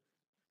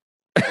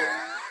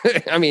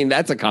 I mean,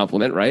 that's a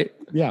compliment, right?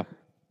 Yeah.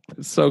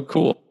 It's so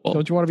cool.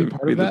 Don't you want to be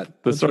part of that?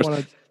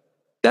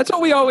 That's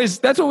what we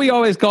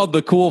always called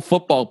the cool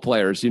football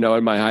players, in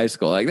my high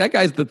school. Like, that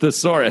guy's the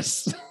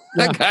thesaurus.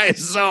 Yeah. That guy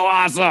is so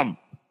awesome.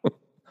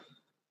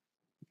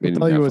 I'll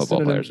tell you a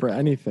synonym for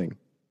anything.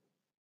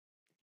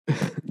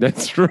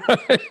 That's right.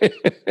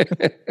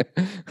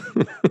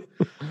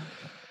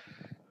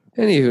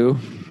 Anywho.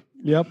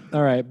 Yep.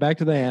 All right. Back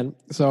to the hand.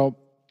 So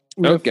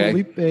we have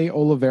Felipe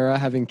Oliveira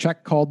having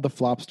check called the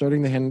flop,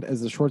 starting the hand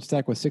as the short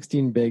stack with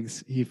 16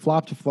 bigs. He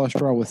flopped a flush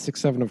draw with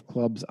 6-7 of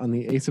clubs on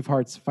the ace of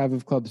hearts, 5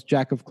 of clubs,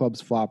 jack of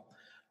clubs flop.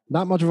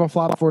 Not much of a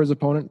flop for his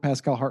opponent,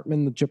 Pascal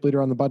Hartman, the chip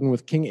leader on the button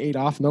with king 8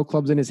 off, no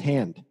clubs in his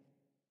hand.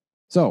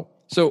 So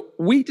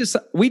we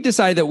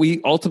decide that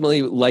we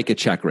ultimately like a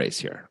check raise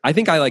here. I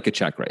think I like a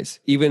check raise,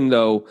 even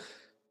though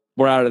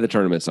we're out of the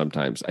tournament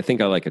sometimes. I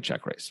think I like a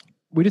check raise.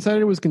 We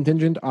decided it was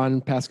contingent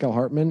on Pascal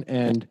Hartman,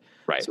 and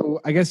so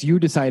I guess you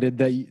decided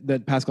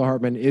that Pascal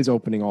Hartman is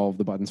opening all of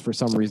the buttons for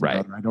some reason or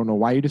other. I don't know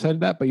why you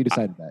decided that, but you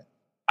decided that.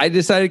 I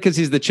decided because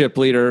he's the chip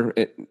leader,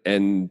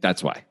 and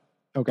that's why.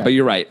 Okay. But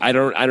you're right. I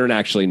don't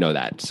actually know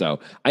that. So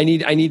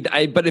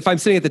but if I'm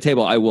sitting at the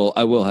table, I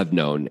will have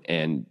known,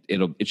 and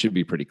it should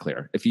be pretty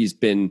clear. If he's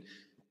been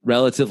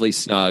relatively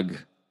snug,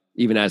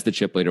 even as the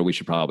chip leader, we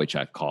should probably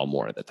check call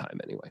more at the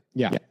time anyway.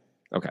 Yeah.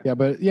 Okay. Yeah,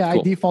 but cool. I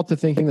default to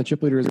thinking the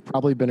chip leader has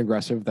probably been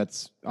aggressive.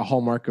 That's a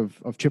hallmark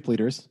of chip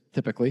leaders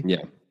typically.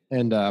 Yeah.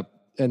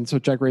 And so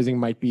check raising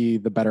might be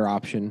the better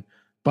option,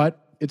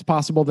 but it's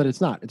possible that it's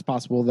not. It's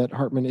possible that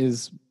Hartman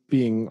is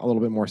being a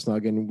little bit more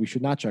snug, and we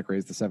should not check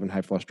raise the 7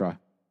 high flush draw.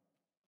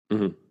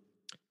 Mm-hmm.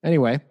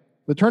 Anyway,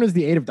 the turn is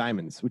the 8 of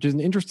diamonds, which is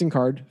an interesting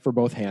card for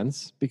both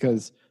hands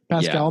because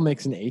Pascal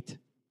makes an 8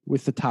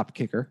 with the top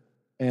kicker.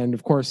 And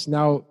of course,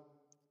 now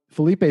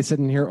Felipe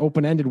sitting here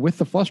open-ended with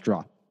the flush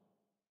draw.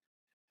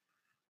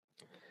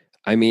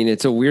 I mean,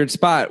 it's a weird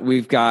spot.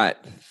 We've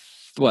got,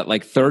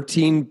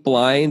 13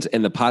 blinds,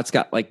 and the pot's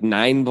got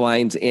 9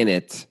 blinds in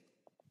it.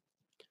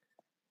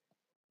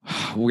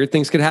 Weird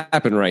things could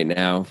happen right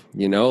now.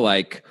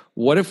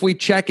 What if we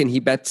check and he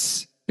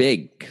bets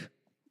big?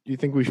 Do you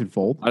think we should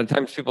fold? A lot of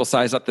times people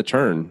size up the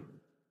turn.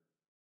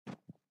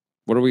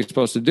 What are we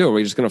supposed to do? Are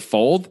we just going to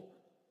fold?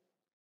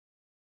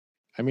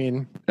 I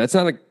mean,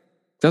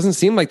 doesn't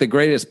seem like the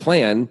greatest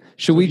plan.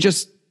 Should we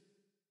just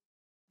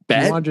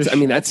bet?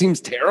 That seems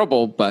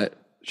terrible, but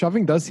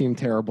shoving does seem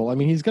terrible. I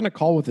mean, he's going to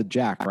call with a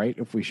jack, right?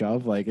 If we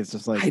shove, it's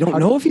just I don't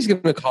know if he's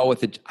going to call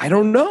with it. I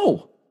don't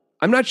know.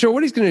 I'm not sure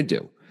what he's going to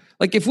do.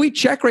 If we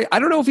check rate, I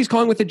don't know if he's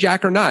calling with a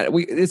jack or not.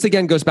 This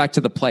again goes back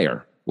to the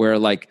player, where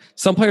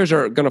some players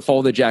are going to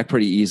fold the jack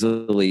pretty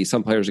easily.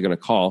 Some players are going to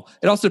call.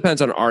 It also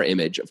depends on our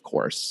image, of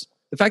course.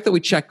 The fact that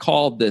we check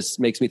called this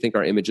makes me think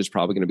our image is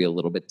probably going to be a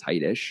little bit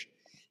tightish.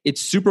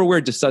 It's super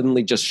weird to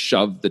suddenly just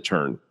shove the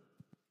turn.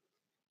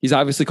 He's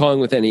obviously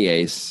calling with any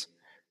ace.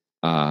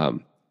 I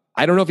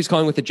don't know if he's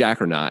calling with a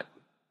jack or not.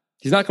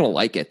 He's not going to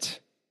like it.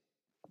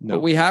 No.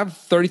 But we have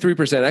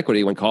 33%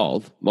 equity when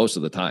called most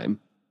of the time.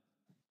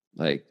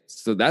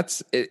 So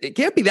that's it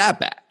can't be that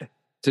bad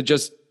to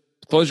just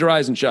close your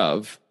eyes and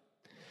shove.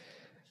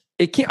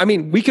 It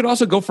can't. We could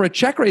also go for a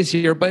check raise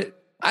here,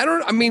 but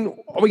are we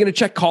going to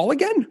check call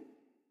again?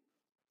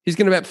 He's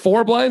going to bet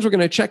 4 blinds. We're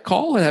going to check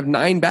call and have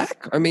 9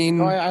 back.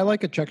 I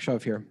like a check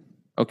shove here.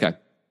 Okay.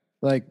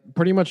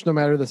 Pretty much no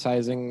matter the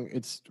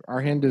sizing,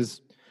 our hand is,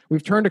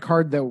 we've turned a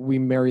card that we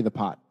marry the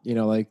pot. You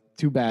know, like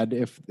too bad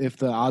if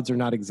the odds are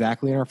not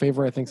exactly in our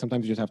favor. I think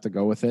sometimes you just have to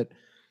go with it.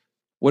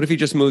 What if he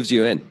just moves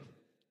you in?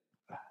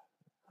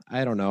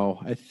 I don't know.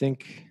 I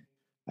think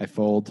I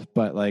fold,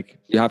 but like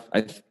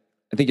I think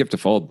you have to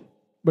fold.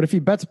 But if he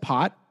bets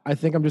pot, I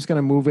think I'm just going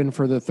to move in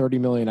for the 30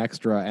 million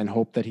extra and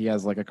hope that he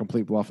has like a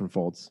complete bluff and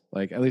folds.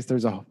 Like at least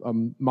there's a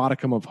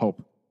modicum of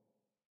hope.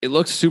 It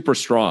looks super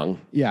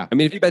strong. Yeah. I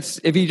mean,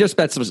 if he just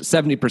bets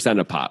 70%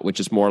 of pot, which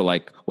is more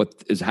like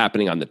what is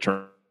happening on the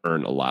turn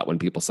a lot when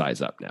people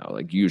size up now,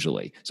 like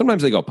usually.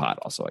 Sometimes they go pot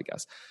also, I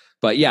guess.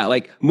 But yeah,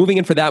 like moving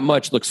in for that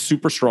much looks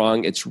super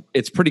strong.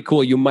 It's pretty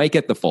cool. You might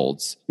get the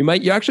folds.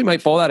 You actually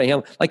might fold out a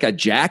hand. Like a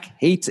jack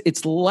hates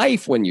its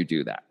life when you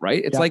do that,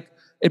 right? It's like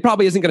it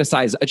probably isn't going to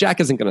size. A jack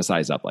isn't going to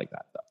size up like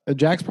that, though. A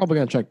jack's probably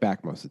going to check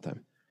back most of the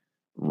time.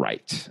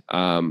 Right.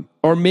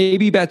 Or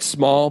maybe bet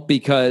small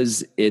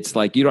because it's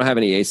like you don't have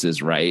any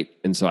aces, right?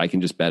 And so I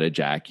can just bet a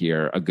jack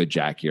here, a good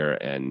jack here,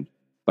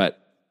 but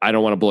I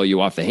don't want to blow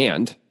you off the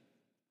hand.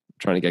 I'm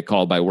trying to get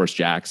called by worse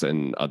jacks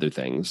and other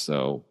things.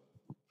 So,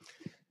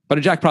 but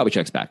a jack probably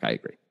checks back. I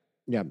agree.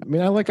 Yeah, I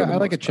mean, I like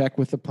a check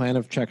with the plan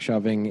of check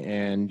shoving,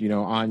 and you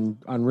know, on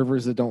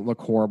rivers that don't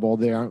look horrible,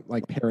 they aren't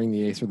like pairing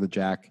the ace or the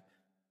jack.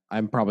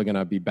 I'm probably going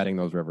to be betting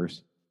those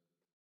rivers.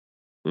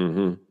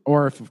 Mm-hmm.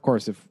 Or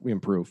if we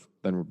improve,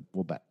 then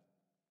we'll bet.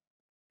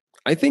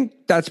 I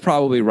think that's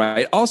probably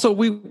right. Also,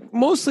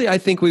 I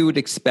think we would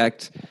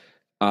expect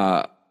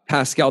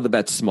Pascal to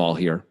bet small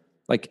here.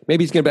 Like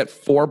maybe he's going to bet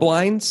 4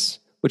 blinds,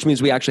 which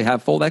means we actually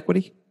have fold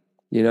equity.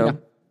 You know,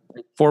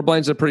 4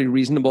 blinds is a pretty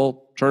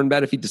reasonable turn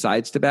bet if he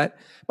decides to bet.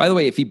 By the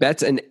way, if he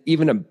bets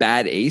even a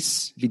bad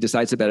ace, if he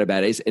decides to bet a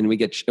bad ace and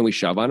we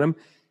shove on him,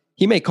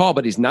 he may call,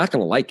 but he's not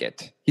going to like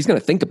it. He's going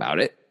to think about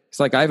it. It's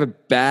like, I have a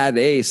bad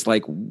ace.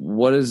 Like,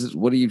 what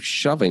are you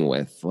shoving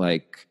with?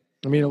 Like,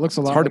 I mean, it looks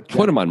a lot. It's hard to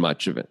put him on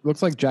much of it.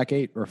 Looks like Jack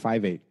 8 or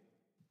 5-8.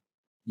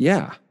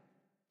 Yeah,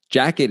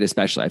 Jack 8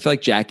 especially. I feel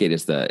like Jack 8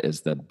 is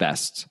the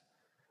best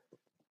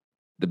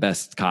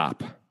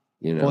cop.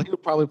 You know, well, he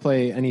would probably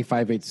play any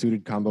 5-8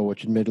 suited combo,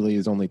 which admittedly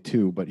is only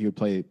 2, but he would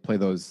play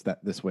those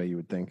this way. You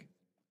would think.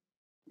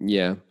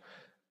 Yeah.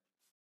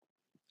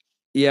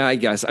 Yeah, I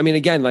guess. I mean,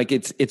 again, like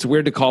it's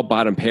weird to call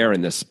bottom pair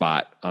in this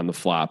spot on the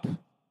flop.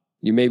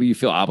 You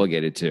feel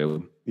obligated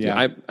to.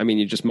 Yeah. I mean,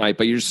 you just might,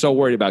 but you're just so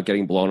worried about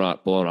getting blown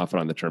off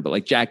on the turn. But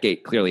like Jack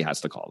 8 clearly has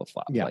to call the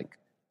flop. Yeah. Like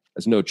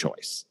there's no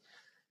choice.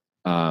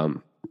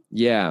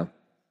 Yeah.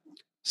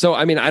 So,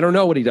 I mean, I don't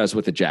know what he does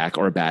with a jack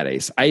or a bad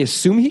ace. I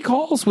assume he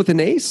calls with an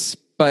ace,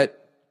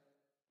 but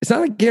it's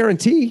not a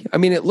guarantee. I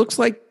mean, it looks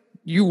like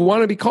you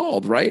want to be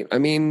called, right? I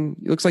mean,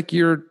 it looks like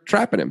you're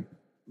trapping him.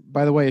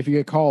 By the way, if you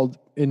get called,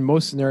 in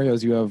most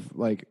scenarios, you have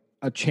like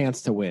a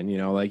chance to win, you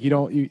know, like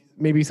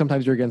maybe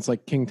sometimes you're against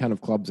like king 10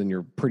 of clubs and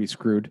you're pretty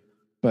screwed,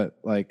 but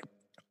like,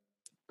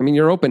 I mean,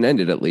 you're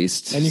open-ended at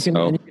least. And you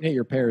can hit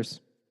your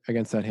pairs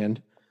against that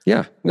hand.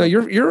 Yeah. No,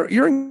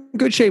 you're in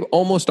good shape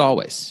almost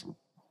always.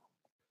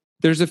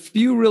 There's a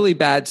few really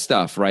bad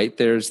stuff, right?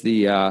 There's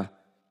the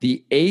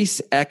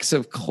ace X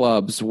of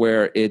clubs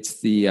where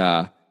it's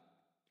the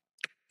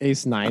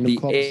ace 9 of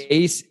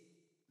clubs.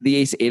 The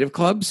ace 8 of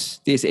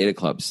clubs. The ace 8 of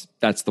clubs.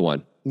 That's the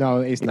one.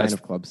 No, ace 9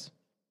 of clubs.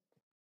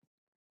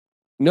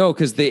 No,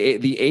 because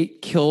the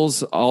 8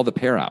 kills all the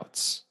pair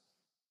outs.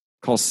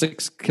 Kills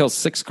 6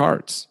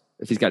 cards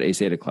if he's got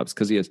ace 8 of clubs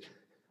because he has.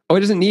 Oh,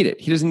 he doesn't need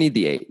it. He doesn't need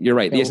the 8. You're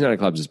right. The ace 9 of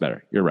clubs is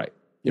better. You're right.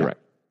 You're right.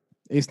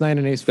 Ace 9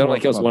 and ace 4. That only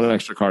kills one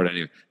extra card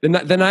anyway.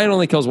 The 9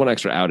 only kills one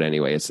extra out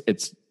anyway. It's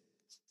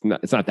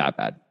not that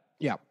bad.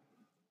 Yeah.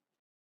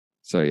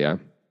 So yeah.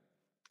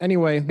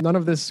 Anyway, none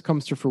of this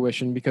comes to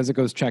fruition because it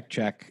goes check,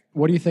 check.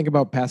 What do you think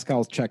about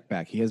Pascal's check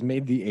back? He has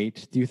made the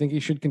 8. Do you think he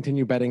should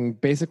continue betting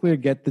basically to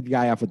get the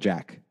guy off a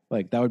jack?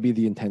 Like that would be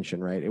the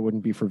intention, right? It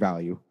wouldn't be for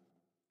value.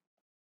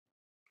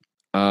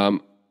 I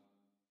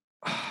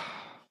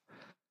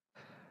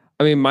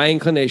mean, my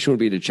inclination would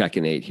be to check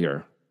an 8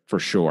 here for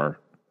sure.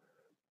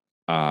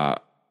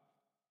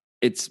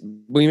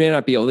 We may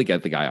not be able to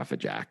get the guy off a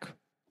jack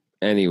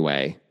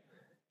anyway.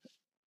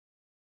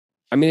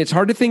 I mean, it's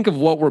hard to think of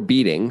what we're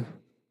beating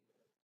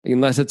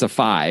unless it's a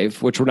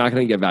 5, which we're not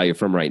going to get value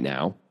from right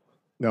now.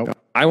 Nope.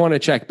 I want to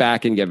check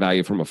back and get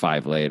value from a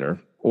 5 later.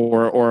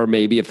 Or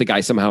maybe if the guy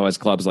somehow has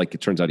clubs like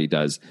it turns out he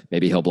does,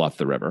 maybe he'll bluff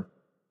the river.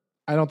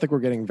 I don't think we're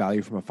getting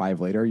value from a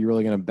 5 later. Are you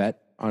really going to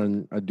bet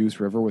on a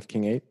deuce river with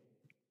king 8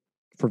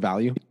 for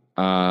value?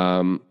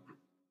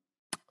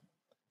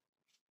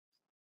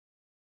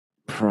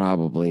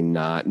 Probably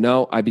not.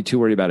 No, I'd be too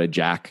worried about a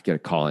jack get a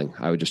calling.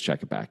 I would just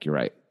check it back. You're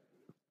right.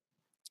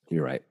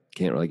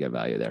 Can't really get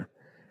value there.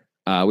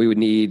 We would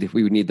need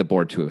the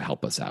board to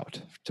help us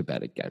out to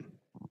bet again.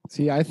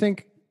 See, I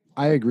think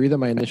I agree that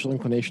my initial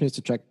inclination is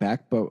to check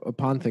back, but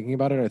upon thinking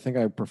about it, I think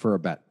I prefer a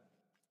bet.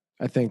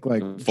 I think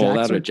like fold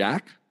out a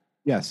jack.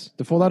 Yes,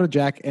 to fold out a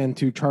jack and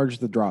to charge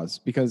the draws.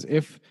 Because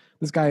if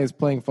this guy is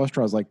playing flush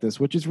draws like this,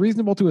 which is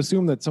reasonable to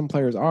assume that some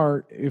players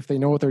are, if they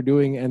know what they're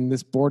doing, and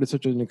this board is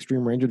such an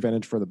extreme range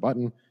advantage for the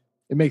button,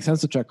 it makes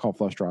sense to check call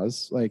flush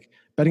draws. Like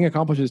betting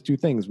accomplishes two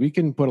things. We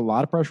can put a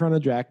lot of pressure on the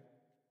jack,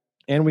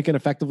 and we can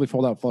effectively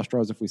fold out flush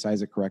draws if we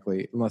size it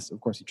correctly, unless,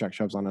 of course, he check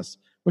shoves on us,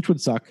 which would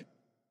suck,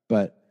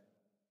 but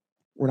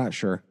we're not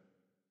sure.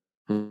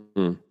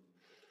 Mm-hmm.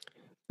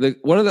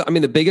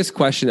 The biggest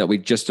question that we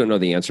just don't know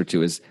the answer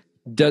to is,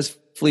 does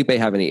Felipe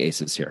have any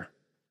aces here?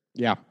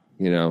 Yeah.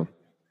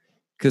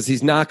 Because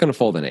he's not going to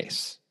fold an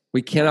ace.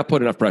 We cannot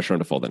put enough pressure on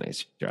to fold an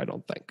ace here, I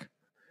don't think.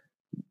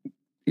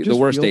 The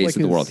worst ace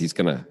in the world, he's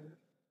going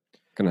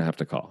to have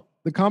to call.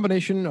 The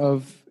combination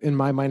of, in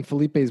my mind,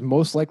 Felipe's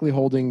most likely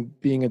holding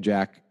being a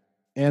jack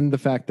and the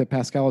fact that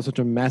Pascal has such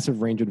a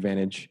massive range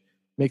advantage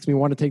makes me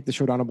want to take the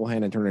showdownable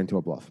hand and turn it into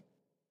a bluff.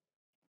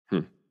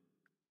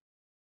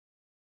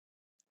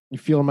 You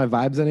feeling my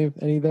vibes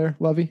any there,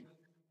 Lovey?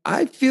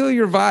 I feel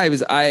your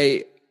vibes.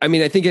 I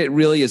think it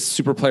really is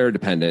super player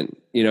dependent,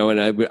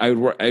 and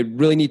I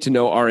really need to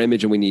know our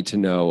image, and we need to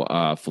know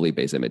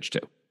Felipe's image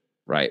too,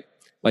 right?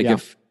 Like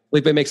if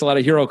Felipe makes a lot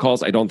of hero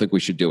calls, I don't think we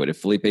should do it. If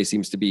Felipe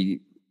seems to be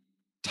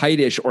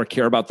tightish or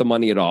care about the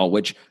money at all,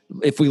 which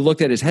if we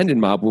looked at his Hendon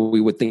mob, we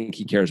would think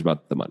he cares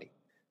about the money.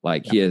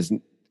 Like he has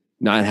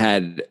not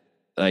had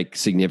like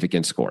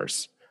significant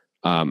scores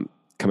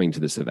coming to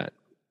this event.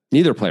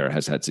 Neither player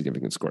has had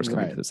significant scores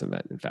coming to this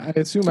event, in fact.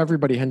 I assume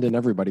everybody Hendon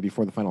everybody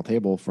before the final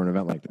table for an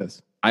event like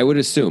this. I would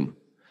assume.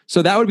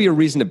 So that would be a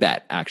reason to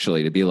bet,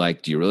 actually, to be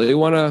like, do you really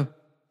want to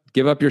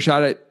give up your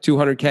shot at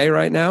 200K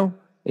right now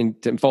and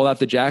fold out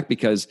the jack?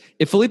 Because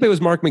if Felipe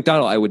was Mark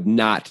McDonald, I would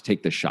not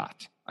take the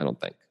shot, I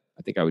don't think.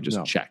 I think I would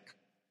just check.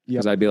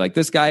 Because I'd be like,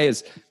 this guy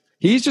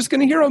he's just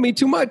going to hero me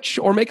too much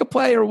or make a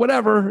play or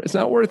whatever. It's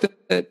not worth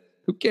it.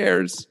 Who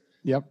cares?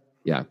 Yep.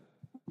 Yeah.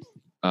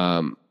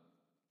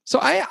 So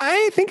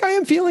I think I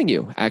am feeling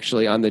you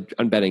actually on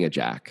betting a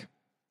jack.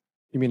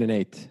 You mean an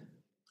 8?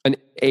 An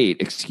 8,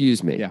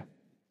 excuse me. Yeah.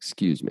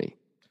 Excuse me.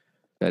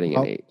 Betting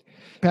an 8.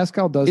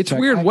 Pascal does. It's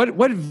weird.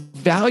 What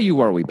value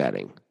are we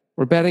betting?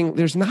 We're betting,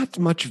 there's not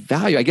much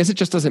value. I guess it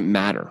just doesn't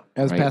matter.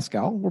 As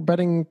Pascal, we're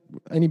betting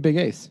any big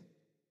ace.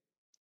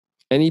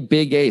 Any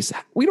big ace.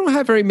 We don't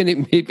have very many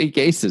big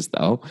aces,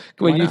 though.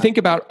 When you think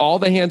about all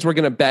the hands we're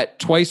going to bet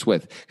twice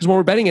with, because when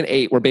we're betting an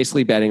 8, we're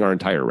basically betting our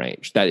entire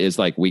range. That is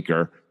like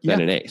weaker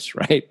than an ace,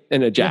 right?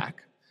 And a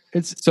jack.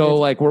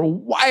 Yeah. We're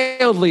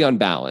wildly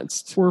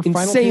unbalanced. We're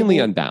insanely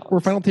unbalanced.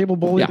 We're final table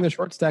bullying the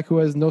short stack who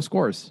has no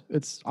scores.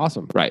 It's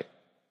awesome. Right.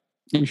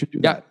 We should do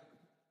that.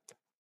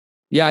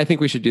 Yeah, I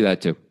think we should do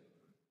that too.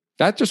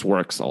 That just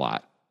works a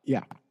lot.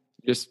 Yeah.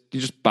 You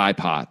just buy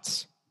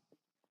pots.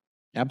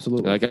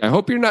 Absolutely. Like I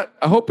hope you're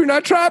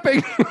not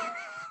trapping.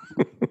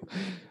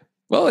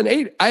 Well, an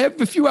 8, I have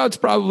a few outs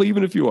probably,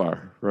 even if you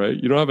are, right?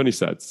 You don't have any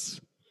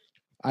sets.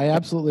 I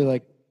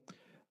absolutely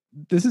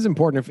this is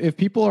important. If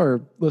people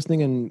are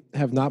listening and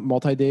have not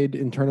multi-dayed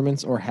in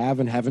tournaments or have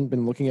and haven't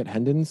been looking at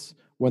Hendons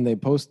when they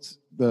post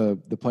the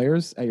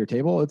players at your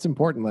table, it's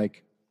important.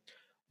 Like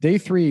day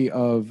 3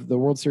 of the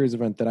World Series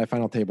event that I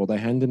final tabled, I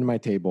Hendon my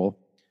table,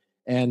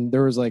 and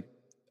there was like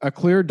a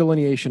clear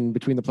delineation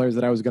between the players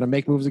that I was going to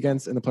make moves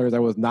against and the players I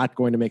was not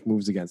going to make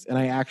moves against. And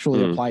I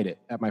actually applied it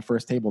at my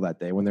first table that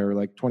day when there were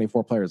like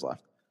 24 players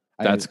left.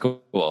 That's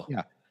cool.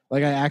 Yeah.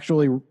 Like I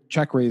actually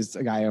check raised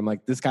a guy. I'm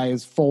like, this guy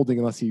is folding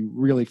unless he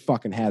really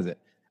fucking has it.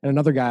 And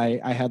another guy,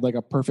 I had like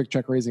a perfect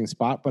check raising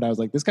spot, but I was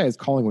like, this guy is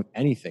calling with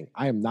anything.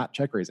 I am not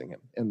check raising him,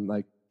 and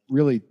like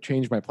really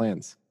changed my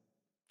plans.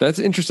 That's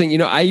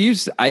interesting. I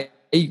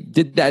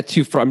did that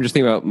too. I'm just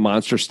thinking about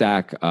Monster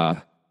Stack.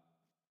 I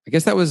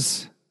guess that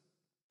was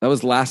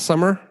last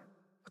summer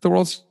at the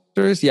World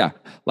Series. Yeah.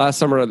 Last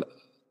summer.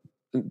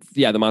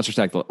 Yeah. The Monster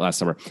Stack last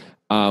summer,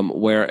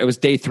 where it was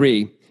day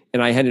 3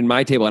 and I handed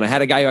my table and I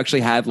had a guy who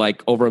actually had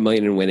like over $1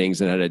 million in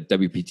winnings and had a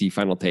WPT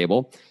final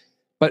table.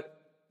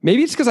 But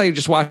maybe it's because I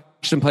just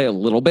watched him play a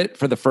little bit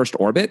for the first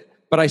orbit,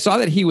 but I saw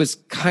that he was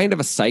kind of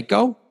a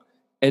psycho.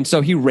 And so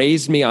he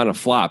raised me on a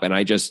flop and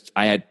I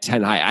had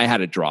 10 high. I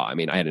had a draw. I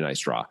mean, I had a nice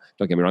draw.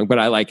 Don't get me wrong, but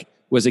I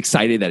was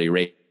excited that he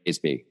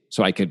raised me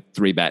so I could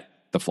 3-bet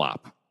the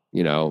flop.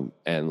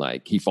 And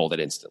like he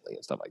folded instantly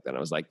and stuff like that. And I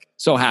was like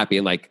so happy.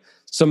 And like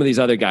some of these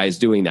other guys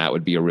doing that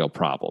would be a real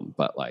problem.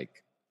 But like,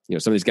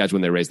 some of these guys,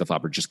 when they raise the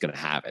flop, are just going to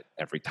have it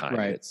every time.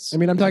 Right.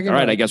 I'm talking all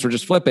right, I guess we're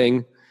just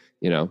flipping.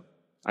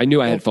 I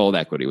knew I had fold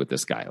equity with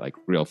this guy, like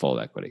real fold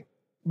equity.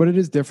 But it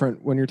is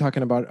different when you're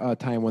talking about a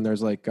time when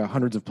there's like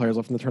hundreds of players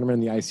left in the tournament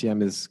and the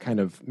ICM is kind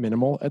of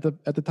minimal at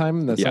the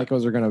time. The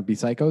psychos are going to be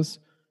psychos.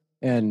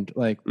 And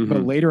like,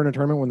 but later in a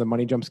tournament when the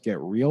money jumps get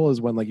real is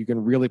when like you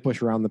can really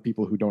push around the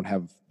people who don't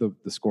have the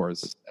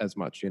scores as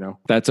much,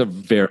 That's a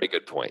very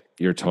good point.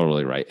 You're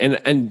totally right.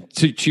 And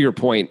to your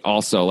point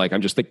also, like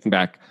I'm just thinking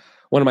back,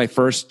 one of my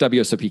first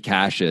WSOP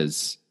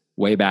cashes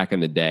way back in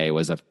the day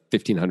was a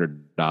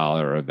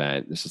 $1,500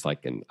 event. This is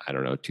like in,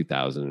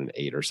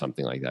 2008 or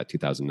something like that,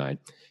 2009.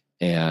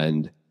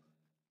 And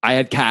I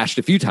had cashed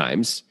a few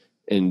times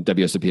in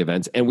WSOP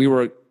events, and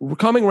we're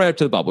coming right up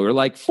to the bubble. We were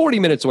like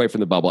 40 minutes away from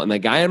the bubble. And the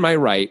guy on my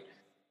right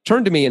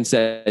turned to me and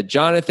said,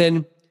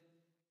 Jonathan,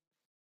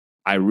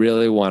 I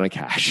really want to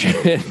cash.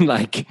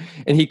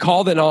 and he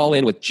called it all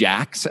in with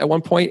jacks at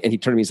one point, and he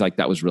turned to me, he's like,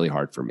 that was really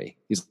hard for me.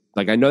 He's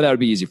like, I know that would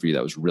be easy for you.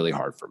 That was really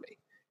hard for me.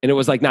 And it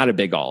was like not a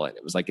big all in.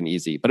 It was like an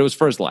easy, but it was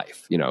for his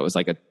life. It was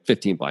like a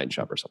 15 blind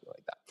shove or something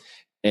like that.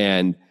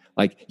 And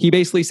like, he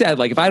basically said,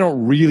 like, if I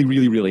don't really,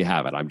 really, really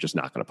have it, I'm just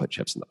not going to put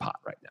chips in the pot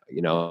right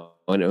now,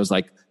 And it was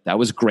like, that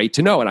was great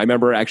to know. And I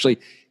remember actually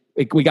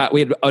we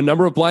had a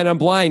number of blind on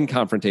blind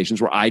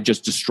confrontations where I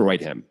just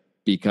destroyed him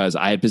because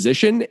I had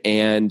position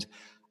and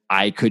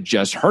I could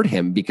just hurt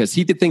him because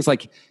he did things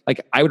like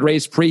I would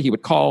raise pre, he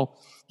would call,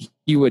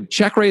 he would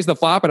check raise the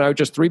flop, and I would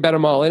just 3-bet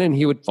him all in, and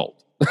he would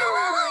fold.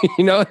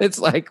 It's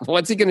like,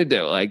 what's he going to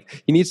do?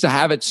 Like, he needs to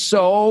have it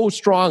so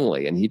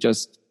strongly, and he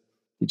just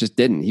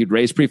didn't. He'd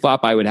raise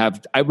pre-flop. I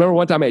remember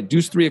one time I had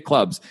deuce 3 of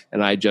clubs,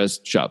 and I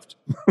just shoved.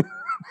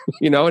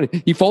 And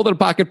he folded a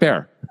pocket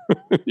pair.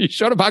 He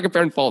showed a pocket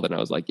pair and folded, and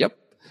I was like, yep.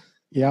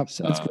 Yep.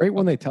 So, it's great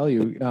when they tell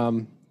you.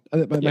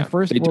 But my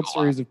first World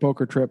Series of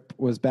Poker trip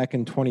was back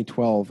in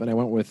 2012, and I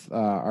went with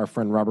our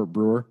friend Robert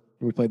Brewer.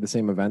 And we played the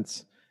same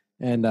events,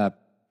 and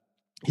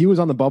he was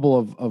on the bubble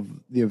of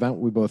the event.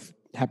 We both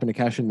happened to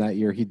cash in that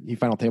year. He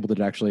final tabled it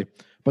actually,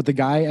 but the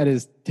guy at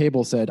his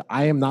table said,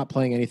 "I am not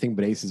playing anything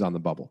but aces on the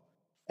bubble,"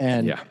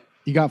 and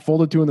he got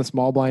folded to in the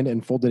small blind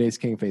and folded ace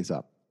king face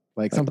up.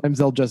 Like sometimes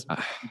they'll just be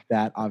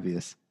that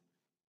obvious.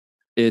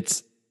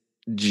 It's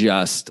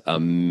just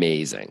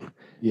amazing.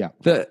 Yeah.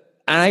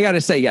 And I got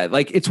to say,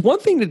 like, it's one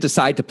thing to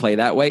decide to play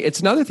that way. It's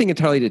another thing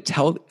entirely to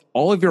tell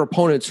all of your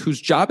opponents whose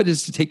job it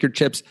is to take your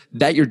chips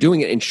that you're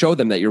doing it and show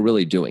them that you're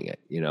really doing it,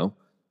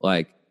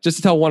 Like, just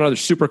to tell one other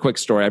super quick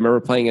story. I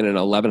remember playing in an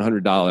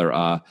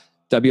 $1,100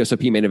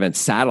 WSOP main event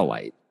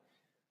satellite.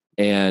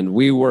 And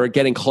we were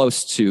getting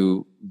close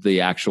to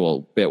the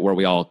actual bit where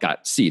we all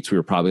got seats. We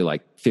were probably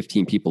like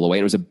 15 people away.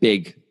 And it was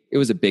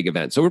a big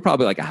event. So we were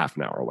probably like a half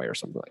an hour away or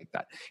something like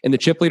that. And the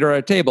chip leader at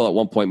a table at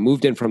one point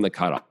moved in from the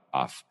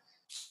cutoff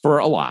for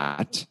a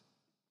lot.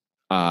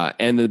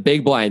 And the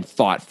big blind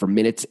thought for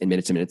minutes and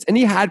minutes and minutes. And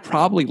he had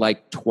probably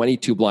like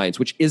 22 blinds,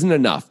 which isn't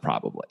enough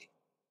probably,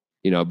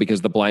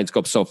 because the blinds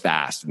go up so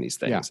fast in these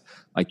things. Yeah.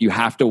 Like you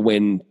have to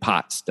win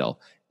pots still.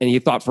 And he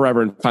thought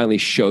forever and finally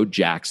showed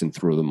jacks and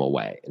threw them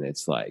away. And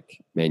it's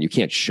like, man, you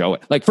can't show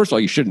it. Like, first of all,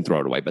 you shouldn't throw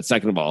it away. But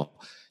second of all,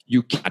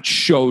 you can't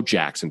show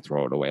jacks and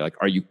throw it away. Like,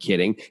 are you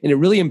kidding? And it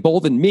really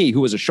emboldened me,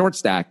 who was a short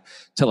stack,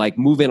 to like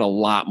move in a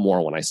lot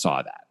more when I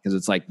saw that. Because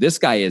it's like, this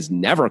guy is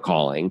never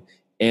calling.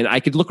 And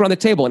I could look around the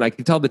table and I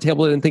could tell the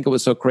table didn't think it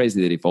was so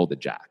crazy that he folded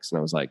jacks. And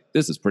I was like,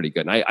 this is pretty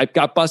good. And I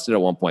got busted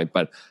at one point,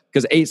 but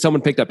because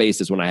someone picked up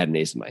aces when I had an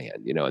ace in my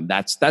hand, and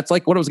that's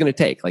like what it was going to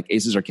take, like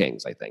aces or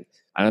kings, I think.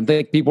 I don't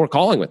think people were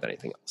calling with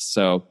anything else.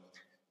 So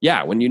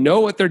yeah, when you know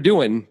what they're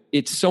doing,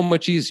 it's so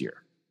much easier.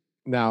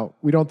 Now,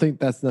 we don't think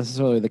that's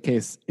necessarily the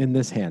case in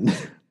this hand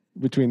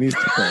between these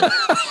two players.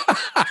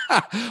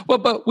 Well,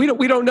 but we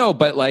don't know,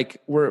 but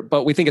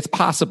we think it's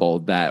possible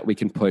that we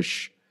can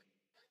push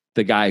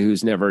the guy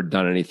who's never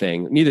done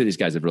anything. Neither of these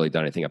guys have really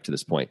done anything up to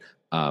this point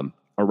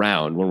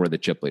around when we're the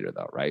chip leader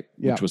though, right?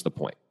 Yeah. Which was the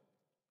point.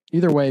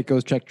 Either way, it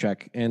goes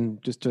check.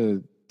 And just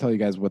to tell you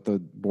guys what the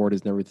board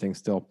is and everything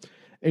still.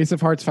 Ace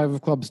of hearts, 5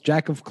 of clubs,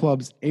 jack of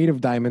clubs, 8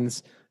 of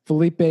diamonds.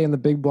 Felipe in the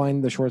big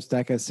blind, the short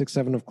stack, has 6,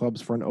 7 of clubs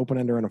for an open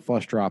ender and a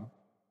flush draw.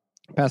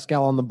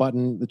 Pascal on the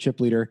button, the chip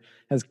leader,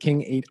 has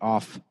king 8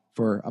 off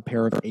for a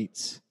pair of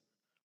 8s.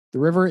 The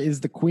river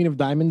is the queen of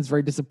diamonds.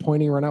 Very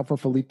disappointing run out for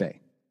Felipe.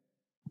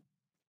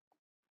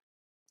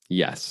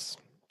 Yes,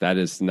 that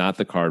is not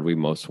the card we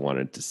most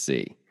wanted to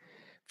see,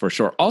 for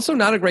sure. Also,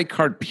 not a great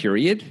card,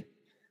 period.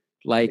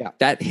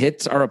 That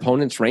hits our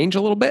opponent's range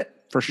a little bit,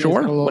 for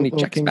sure, when he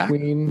checks king, back.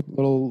 Queen,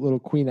 little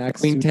queen X.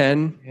 Queen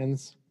 10.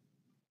 Hands.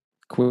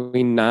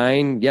 Queen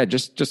 9. Yeah,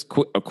 just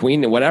a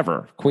queen,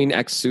 whatever. Queen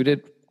X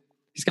suited.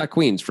 He's got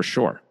queens, for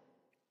sure.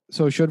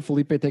 So should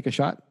Felipe take a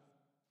shot?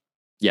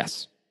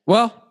 Yes.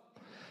 Well,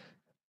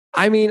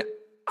 I mean,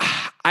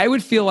 I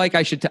would feel like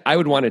I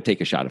would want to take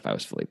a shot if I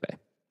was Felipe.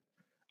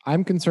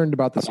 I'm concerned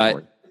about the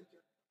story.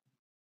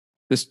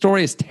 The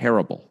story is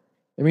terrible.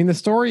 I mean, the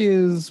story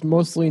is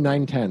mostly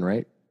 9-10,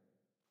 right?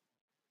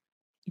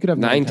 You could have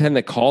 9-10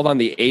 that called on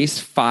the ace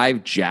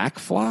 5 jack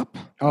flop.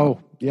 Oh,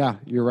 yeah,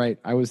 you're right.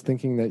 I was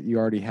thinking that you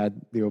already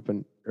had the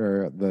open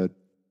or the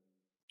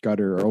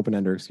gutter or open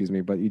ender, excuse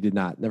me, but you did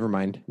not. Never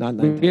mind. Not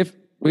 9-10.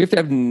 We have to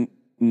have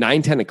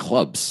 9-10 of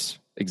clubs.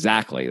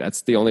 Exactly.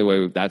 That's the only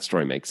way that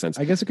story makes sense.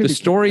 I guess it could be. The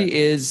story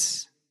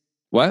is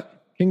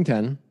what? King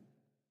 10.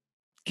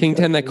 King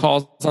 10 that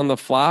calls on the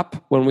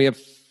flop when we have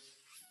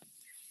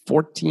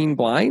 14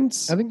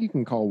 blinds? I think you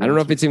can call. I don't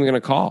know if it's even going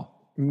to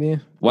call. Meh.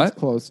 What? It's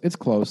close. It's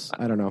close.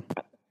 I don't know.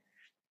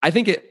 I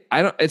think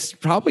it's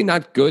probably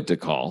not good to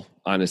call,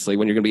 honestly,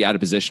 when you're going to be out of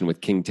position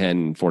with King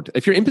 10, 14.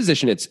 If you're in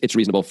position, it's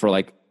reasonable for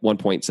like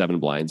 1.7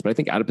 blinds, but I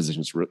think out of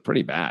position is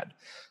pretty bad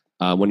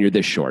when you're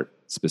this short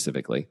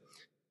specifically.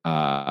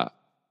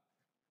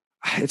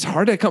 It's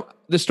hard to come.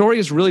 The story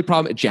is really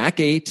problem. Jack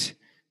 8,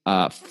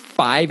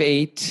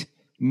 5-8,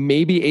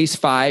 maybe ace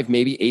 5,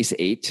 maybe ace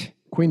 8.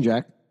 Queen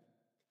Jack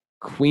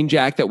Queen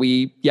Jack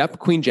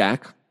Queen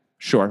Jack.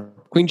 sure.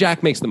 Queen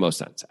Jack makes the most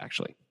sense,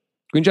 actually.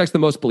 Queen Jack's the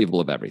most believable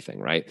of everything,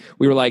 right?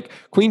 We were like,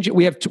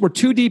 we're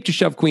too deep to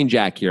shove Queen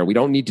Jack here. We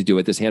don't need to do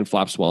it. This hand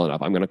flops well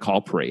enough. I'm going to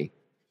call pre.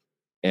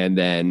 And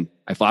then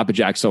I flop a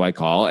jack, so I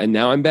call. And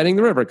now I'm betting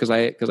the river because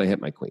I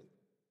hit my queen.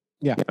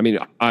 Yeah. I mean,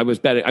 I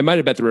might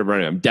have bet the river.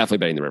 I'm definitely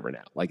betting the river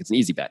now. Like, it's an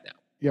easy bet now.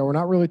 Yeah, we're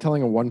not really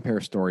telling a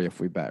one-pair story if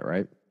we bet,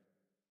 right?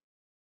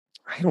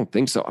 I don't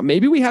think so.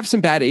 Maybe we have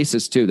some bad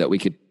aces too that we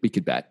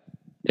could bet.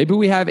 Maybe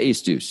we have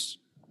ace deuce.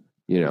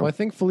 Well, I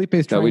think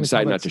Felipe's trying to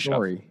tell that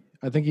story.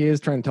 I think he is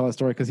trying to tell a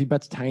story because he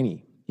bets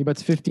tiny. He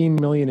bets 15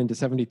 million into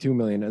 72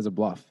 million as a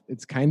bluff.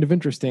 It's kind of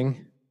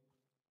interesting.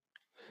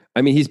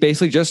 I mean, he's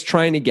basically just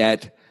trying to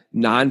get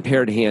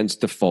non-paired hands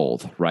to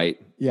fold,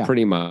 right? Yeah.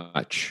 Pretty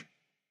much.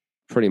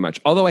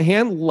 Although a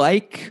hand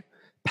like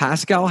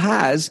Pascal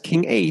has,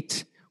 King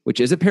 8, which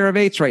is a pair of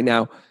 8s right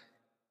now,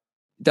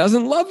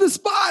 doesn't love the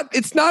spot.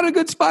 It's not a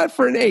good spot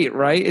for an 8,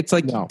 right? It's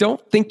like, you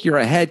don't think you're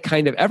ahead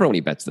kind of ever when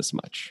he bets this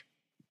much.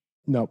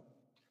 Nope.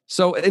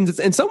 So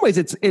in some ways,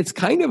 it's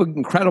kind of an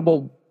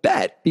incredible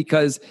bet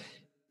because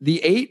the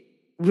 8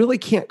 really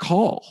can't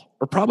call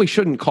or probably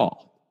shouldn't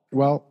call.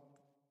 Well,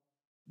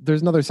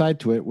 there's another side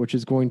to it, which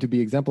is going to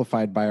be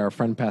exemplified by our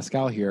friend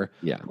Pascal here,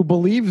 who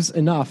believes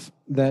enough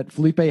that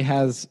Felipe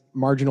has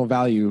marginal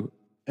value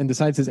and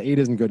decides his 8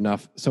 isn't good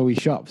enough, so he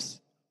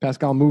shoves.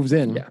 Pascal moves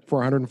in for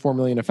 104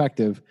 million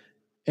effective.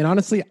 And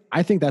honestly,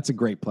 I think that's a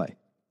great play.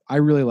 I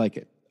really like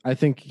it. I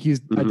think he's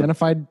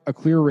identified a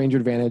clear range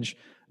advantage,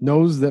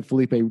 knows that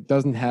Felipe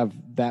doesn't have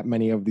that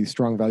many of these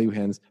strong value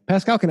hands.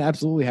 Pascal can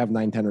absolutely have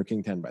 9-10 or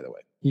King 10, by the way.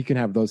 He can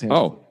have those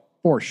hands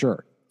for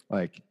sure.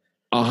 Like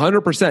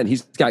 100%.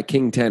 He's got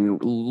King 10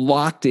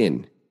 locked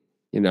in,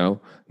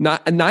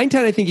 not a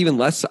 9-10. I think even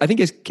less. I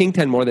think it's King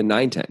 10 more than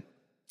 9-10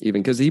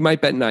 even because he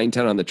might bet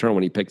 9-10 on the turn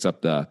when he picks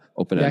up the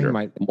open ender he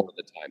might. more of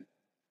the time.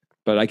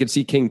 But I could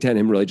see King 10,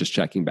 him really just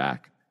checking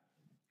back.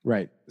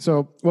 Right.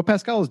 So what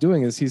Pascal is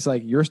doing is he's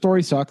like, your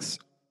story sucks.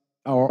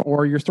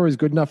 Or your story is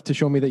good enough to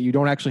show me that you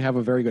don't actually have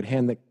a very good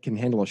hand that can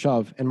handle a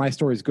shove, and my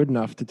story is good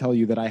enough to tell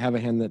you that I have a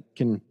hand that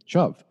can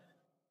shove.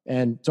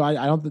 And so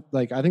I don't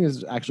like. I think this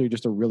is actually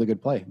just a really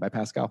good play by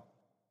Pascal.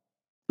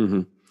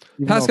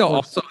 Mm-hmm. Pascal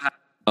also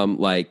has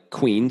like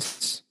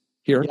queens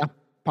here. Yeah,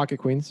 pocket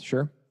queens,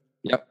 sure.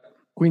 Yep.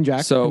 Queen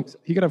Jack. So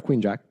he could have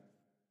Queen Jack.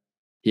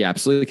 He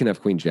absolutely can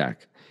have Queen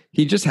Jack.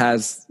 He just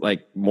has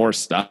like more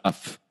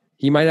stuff.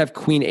 He might have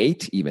Queen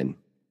 8 even.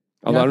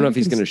 Although I don't know if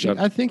he's going to shove.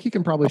 I think he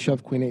can probably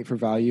shove Queen 8 for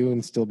value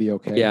and still be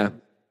okay. Yeah.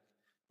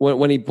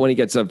 When he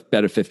gets a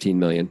bet of 15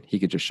 million, he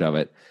could just shove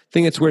it. The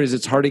thing that's weird is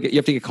it's hard to get. You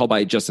have to get called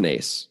by just an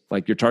ace.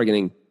 Like you're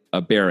targeting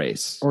a bear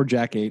ace or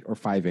Jack 8 or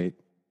 5-8.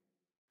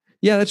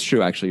 Yeah, that's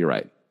true. Actually, you're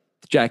right.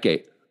 Jack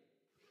 8.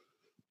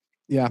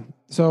 Yeah.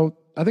 So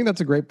I think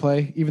that's a great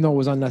play, even though it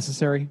was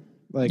unnecessary.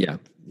 Like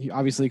he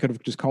obviously could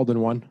have just called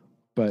in one,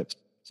 but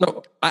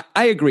so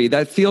I agree.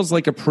 That feels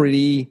like a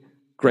pretty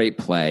great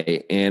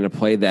play and a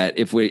play that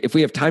if we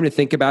have time to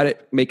think about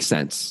it, makes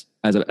sense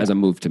as a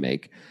move to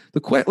make.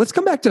 Let's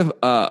come back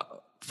to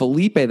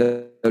Felipe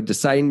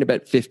deciding to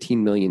bet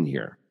 15 million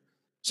here.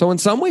 So in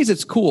some ways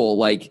it's cool.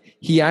 Like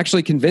he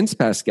actually convinced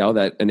Pascal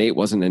that an 8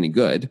 wasn't any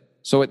good.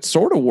 So it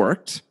sort of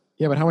worked.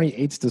 Yeah, but how many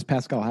 8s does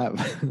Pascal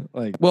have?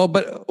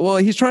 Well,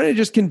 he's trying to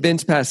just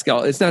convince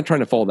Pascal. It's not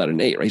trying to fold out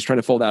an 8, right? He's trying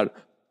to fold out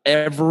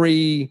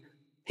every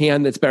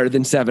hand that's better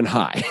than 7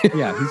 high.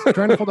 Yeah, he's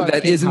trying to fold out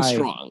that isn't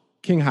strong.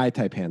 King high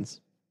type hands.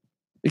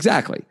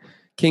 Exactly.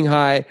 King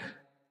high,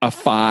 a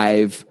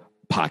 5,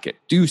 pocket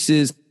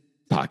deuces,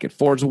 pocket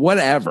 4s,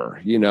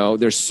 whatever.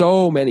 There's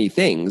so many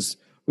things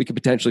we could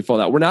potentially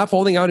fold out. We're not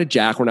folding out a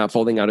jack. We're not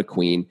folding out a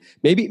queen.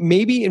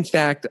 Maybe in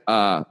fact,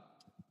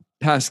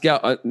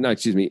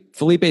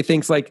 Felipe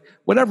thinks like,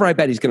 whatever I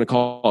bet, he's going to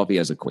call if he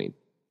has a queen.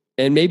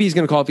 And maybe he's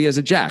going to call if he has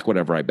a jack,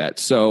 whatever I bet.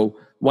 So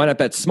why not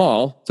bet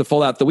small to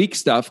fold out the weak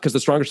stuff? Because the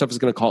stronger stuff is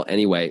going to call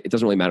anyway. It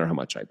doesn't really matter how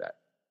much I bet.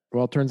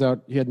 Well, it turns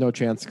out he had no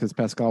chance because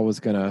Pascal was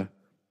going to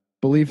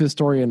believe his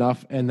story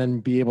enough and then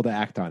be able to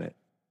act on it.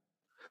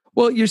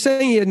 Well, you're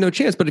saying he had no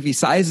chance, but if he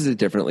sizes it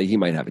differently, he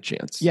might have a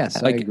chance.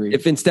 Yes, I agree.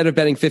 If instead of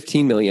betting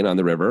 15 million on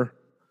the river,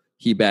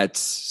 he bets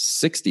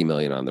 60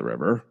 million on the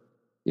river,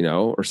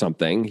 or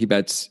something, he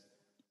bets,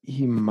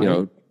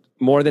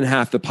 more than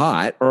half the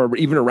pot or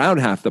even around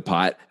half the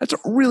pot. That's a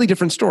really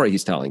different story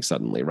he's telling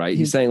suddenly, right?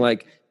 He's saying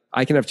like,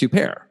 I can have 2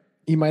 pair.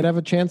 He might have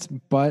a chance,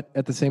 but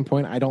at the same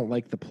point, I don't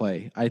like the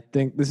play. I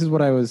think this is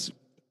what I was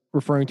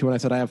referring to when I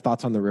said I have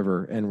thoughts on the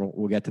river, and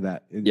we'll get to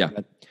that. Yeah.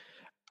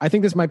 I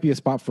think this might be a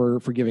spot for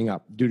giving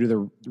up due to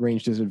the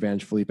range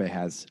disadvantage Felipe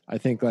has. I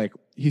think like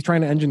he's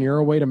trying to engineer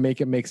a way to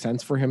make it make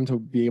sense for him to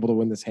be able to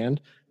win this hand.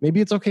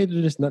 Maybe it's okay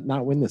to just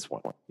not win this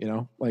one,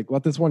 like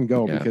let this one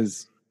go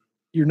because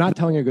you're not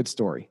telling a good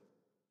story.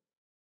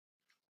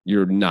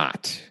 You're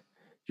not.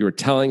 You're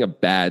telling a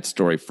bad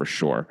story for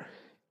sure.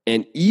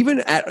 And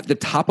even at the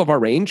top of our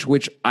range,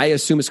 which I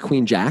assume is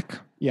Queen Jack.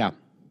 Yeah.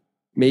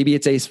 Maybe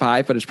it's Ace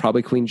 5, but it's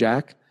probably Queen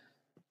Jack.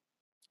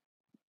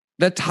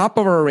 The top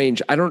of our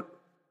range,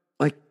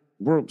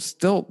 we're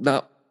still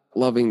not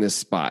loving this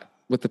spot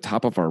with the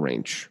top of our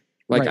range.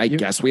 Like, I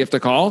guess we have to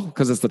call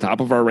because it's the top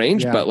of our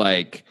range, but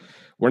like,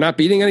 we're not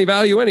beating any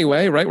value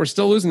anyway, right? We're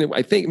still losing it.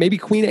 I think maybe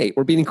queen 8.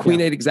 We're beating queen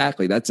 8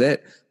 exactly. That's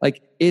it.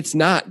 Like, it's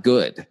not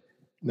good.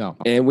 No.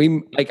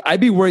 And I'd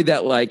be worried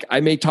that like I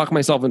may talk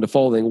myself into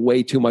folding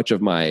way too much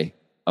of my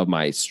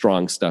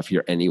strong stuff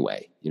here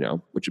anyway,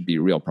 which would be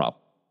a real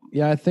problem.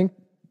 Yeah, I think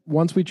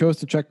once we chose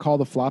to check call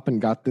the flop and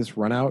got this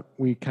run out,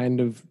 we kind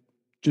of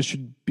just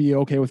should be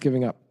okay with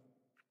giving up.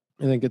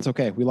 I think it's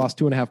okay. We lost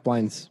 2.5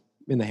 blinds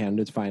in the hand.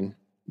 It's fine.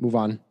 Move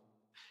on.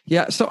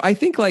 Yeah. So I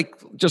think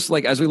just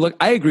as we look,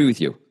 I agree with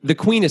you. The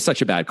queen is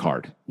such a bad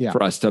card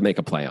for us to make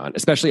a play on,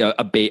 especially a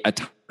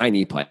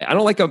tiny play. I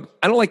don't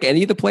like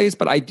any of the plays,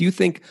 but I do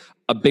think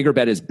a bigger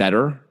bet is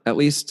better, at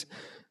least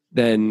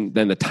than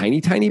the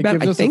tiny bet.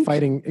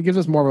 It gives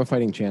us more of a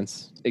fighting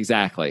chance.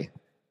 Exactly.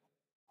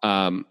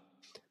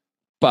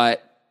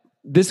 But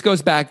this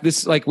goes back,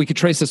 we could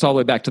trace this all the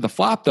way back to the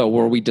flop though,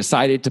 where we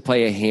decided to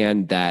play a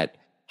hand that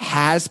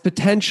has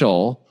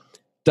potential,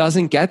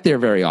 doesn't get there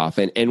very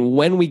often. And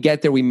when we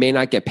get there, we may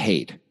not get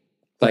paid.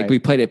 We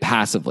played it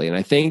passively. And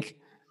I think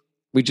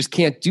we just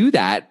can't do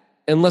that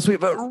unless we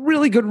have a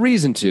really good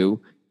reason to.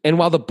 And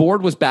while the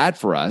board was bad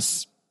for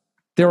us,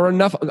 there are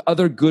enough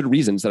other good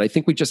reasons that I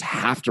think we just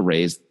have to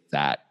raise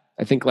that.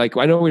 I think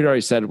I know we already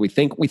said, we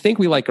think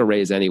we like a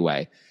raise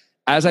anyway.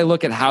 As I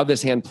look at how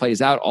this hand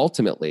plays out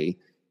ultimately,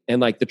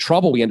 and the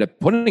trouble we end up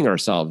putting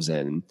ourselves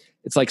in,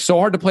 it's so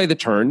hard to play the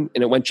turn,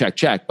 and it went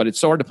check, but it's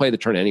so hard to play the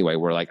turn anyway.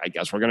 We're I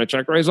guess we're going to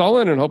check raise all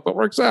in and hope it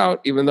works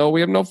out, even though we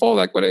have no fold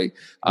equity.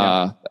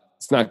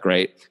 It's not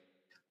great.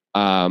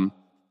 And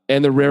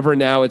the river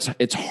now,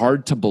 it's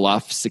hard to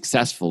bluff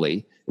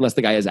successfully unless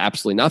the guy has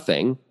absolutely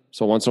nothing.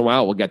 So once in a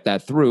while, we'll get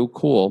that through.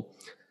 Cool.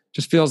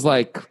 Just feels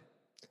like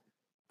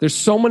there's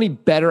so many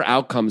better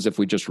outcomes if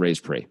we just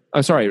raise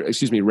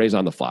raise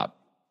on the flop.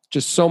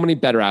 Just so many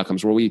better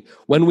outcomes where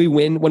when we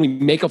win, when we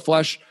make a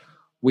flush,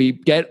 we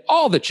get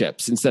all the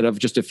chips instead of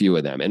just a few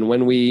of them. And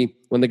when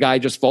the guy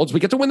just folds, we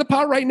get to win the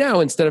pot right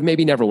now instead of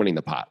maybe never winning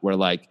the pot. Where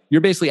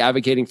you're basically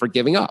advocating for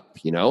giving up,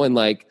 and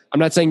I'm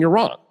not saying you're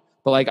wrong,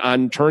 but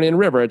on turn in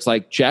river, it's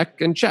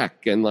check, and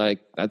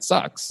that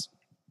sucks.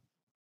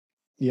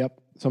 Yep.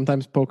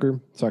 Sometimes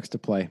poker sucks to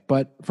play.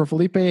 But for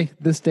Felipe,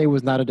 this day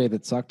was not a day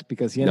that sucked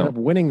because he ended up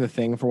winning the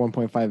thing for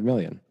 $1.5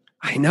 million.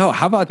 I know.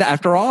 How about that?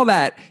 After all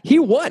that, he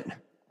won.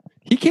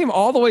 He came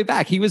all the way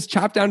back. He was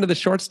chopped down to the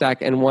short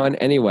stack and won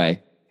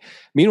anyway.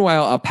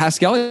 Meanwhile,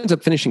 Pascal ends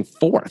up finishing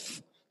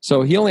 4th.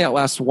 So he only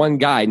outlasts one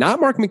guy.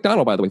 Not Mark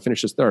McDonald, by the way,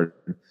 finishes 3rd.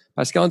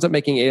 Pascal ends up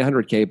making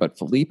 $800K, but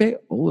Felipe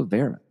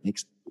Oliveira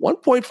makes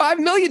 $1.5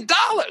 million.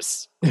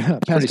 Yeah,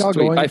 Pascal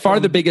by far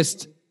the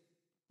biggest.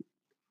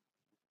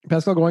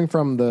 Pascal going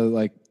from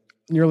the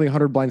nearly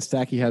 100 blind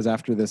stack he has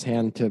after this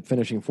hand to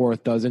finishing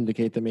 4th does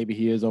indicate that maybe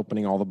he is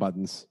opening all the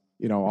buttons,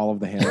 all of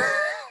the hands.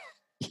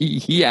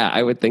 Yeah,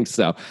 I would think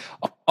so.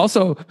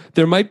 Also,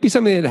 there might be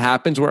something that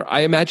happens where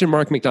I imagine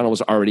Mark McDonald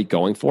was already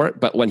going for it,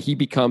 but when he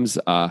becomes,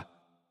 oh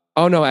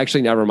no,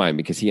 actually never mind,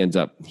 because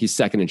he's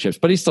second in chips,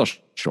 but he's still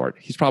short.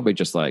 He's probably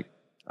just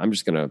I'm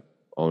just going to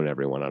own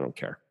everyone. I don't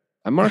care.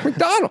 I'm Mark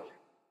McDonald.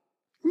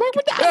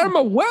 Get him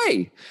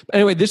away. But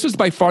anyway, this was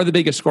by far the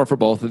biggest score for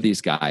both of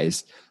these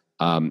guys.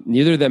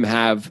 Neither of them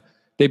have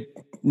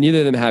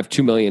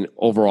 2 million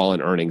overall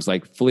in earnings.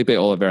 Felipe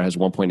Oliveira has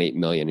 1.8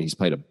 million. He's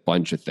played a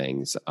bunch of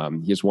things.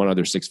 He has one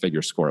other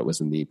 6-figure score. It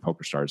was in the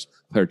PokerStars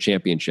Player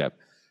Championship.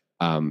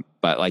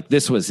 But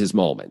this was his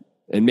moment,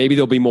 and maybe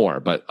there'll be more.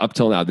 But up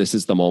till now, this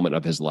is the moment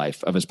of his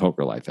life, of his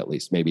poker life, at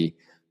least. Maybe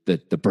the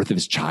birth of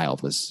his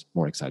child was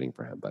more exciting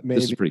for him. But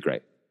this is pretty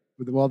great.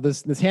 Well,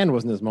 this hand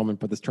wasn't his moment,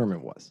 but this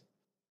tournament was.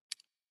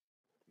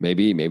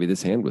 Maybe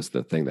this hand was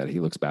the thing that he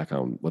looks back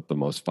on with the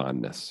most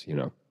fondness.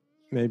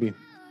 Maybe.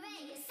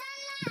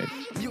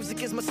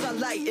 Music is my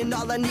sunlight, and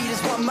all I need is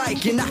one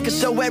mic, and I can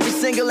show every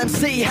single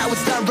MC how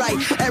it's done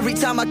right. Every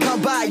time I come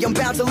by, I'm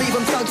bound to leave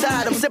them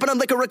tongue-tied. I'm sipping on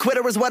liquor, a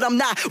quitter is what I'm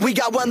not. We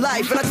got one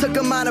life, and I took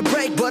a minor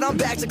break, but I'm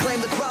back to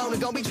claim the throne,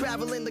 and gonna be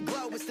traveling the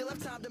globe, and still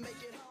have time to make